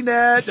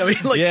CNET. I mean,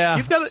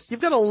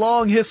 you've got a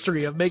long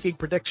history of making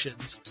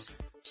predictions.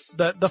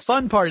 The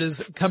fun part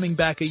is coming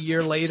back a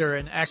year later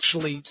and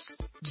actually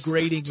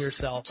grading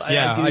yourself.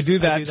 I do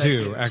that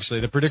too. Actually,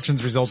 the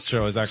predictions results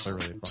show is actually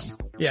really fun.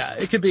 Yeah,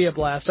 it could be a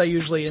blast. I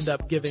usually end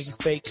up giving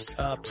fake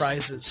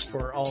prizes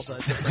for all the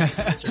different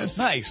answers.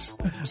 Nice.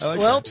 I like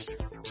that.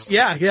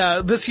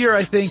 Yeah. This year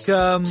I think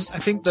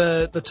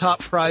the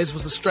top prize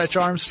was a Stretch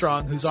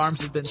Armstrong, whose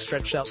arms have been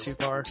stretched out too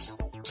far.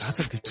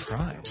 That's a good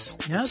prize.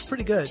 Yeah, it's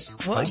pretty good.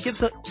 Well, it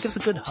gives a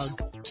good hug.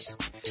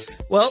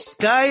 Well,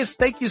 guys,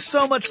 thank you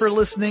so much for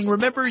listening.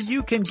 Remember,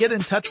 you can get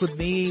in touch with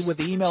me with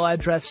the email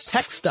address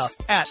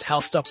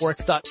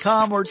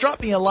techstuff@howstuffworks.com or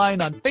drop me a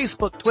line on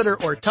Facebook, Twitter,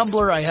 or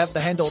Tumblr. I have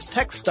the handle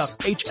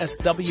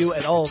TechStuffHSW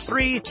at all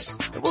three.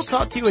 And we'll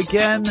talk to you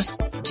again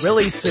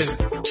really soon.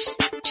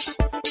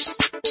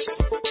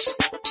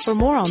 For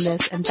more on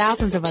this and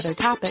thousands of other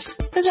topics,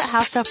 visit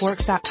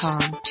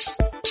howstuffworks.com.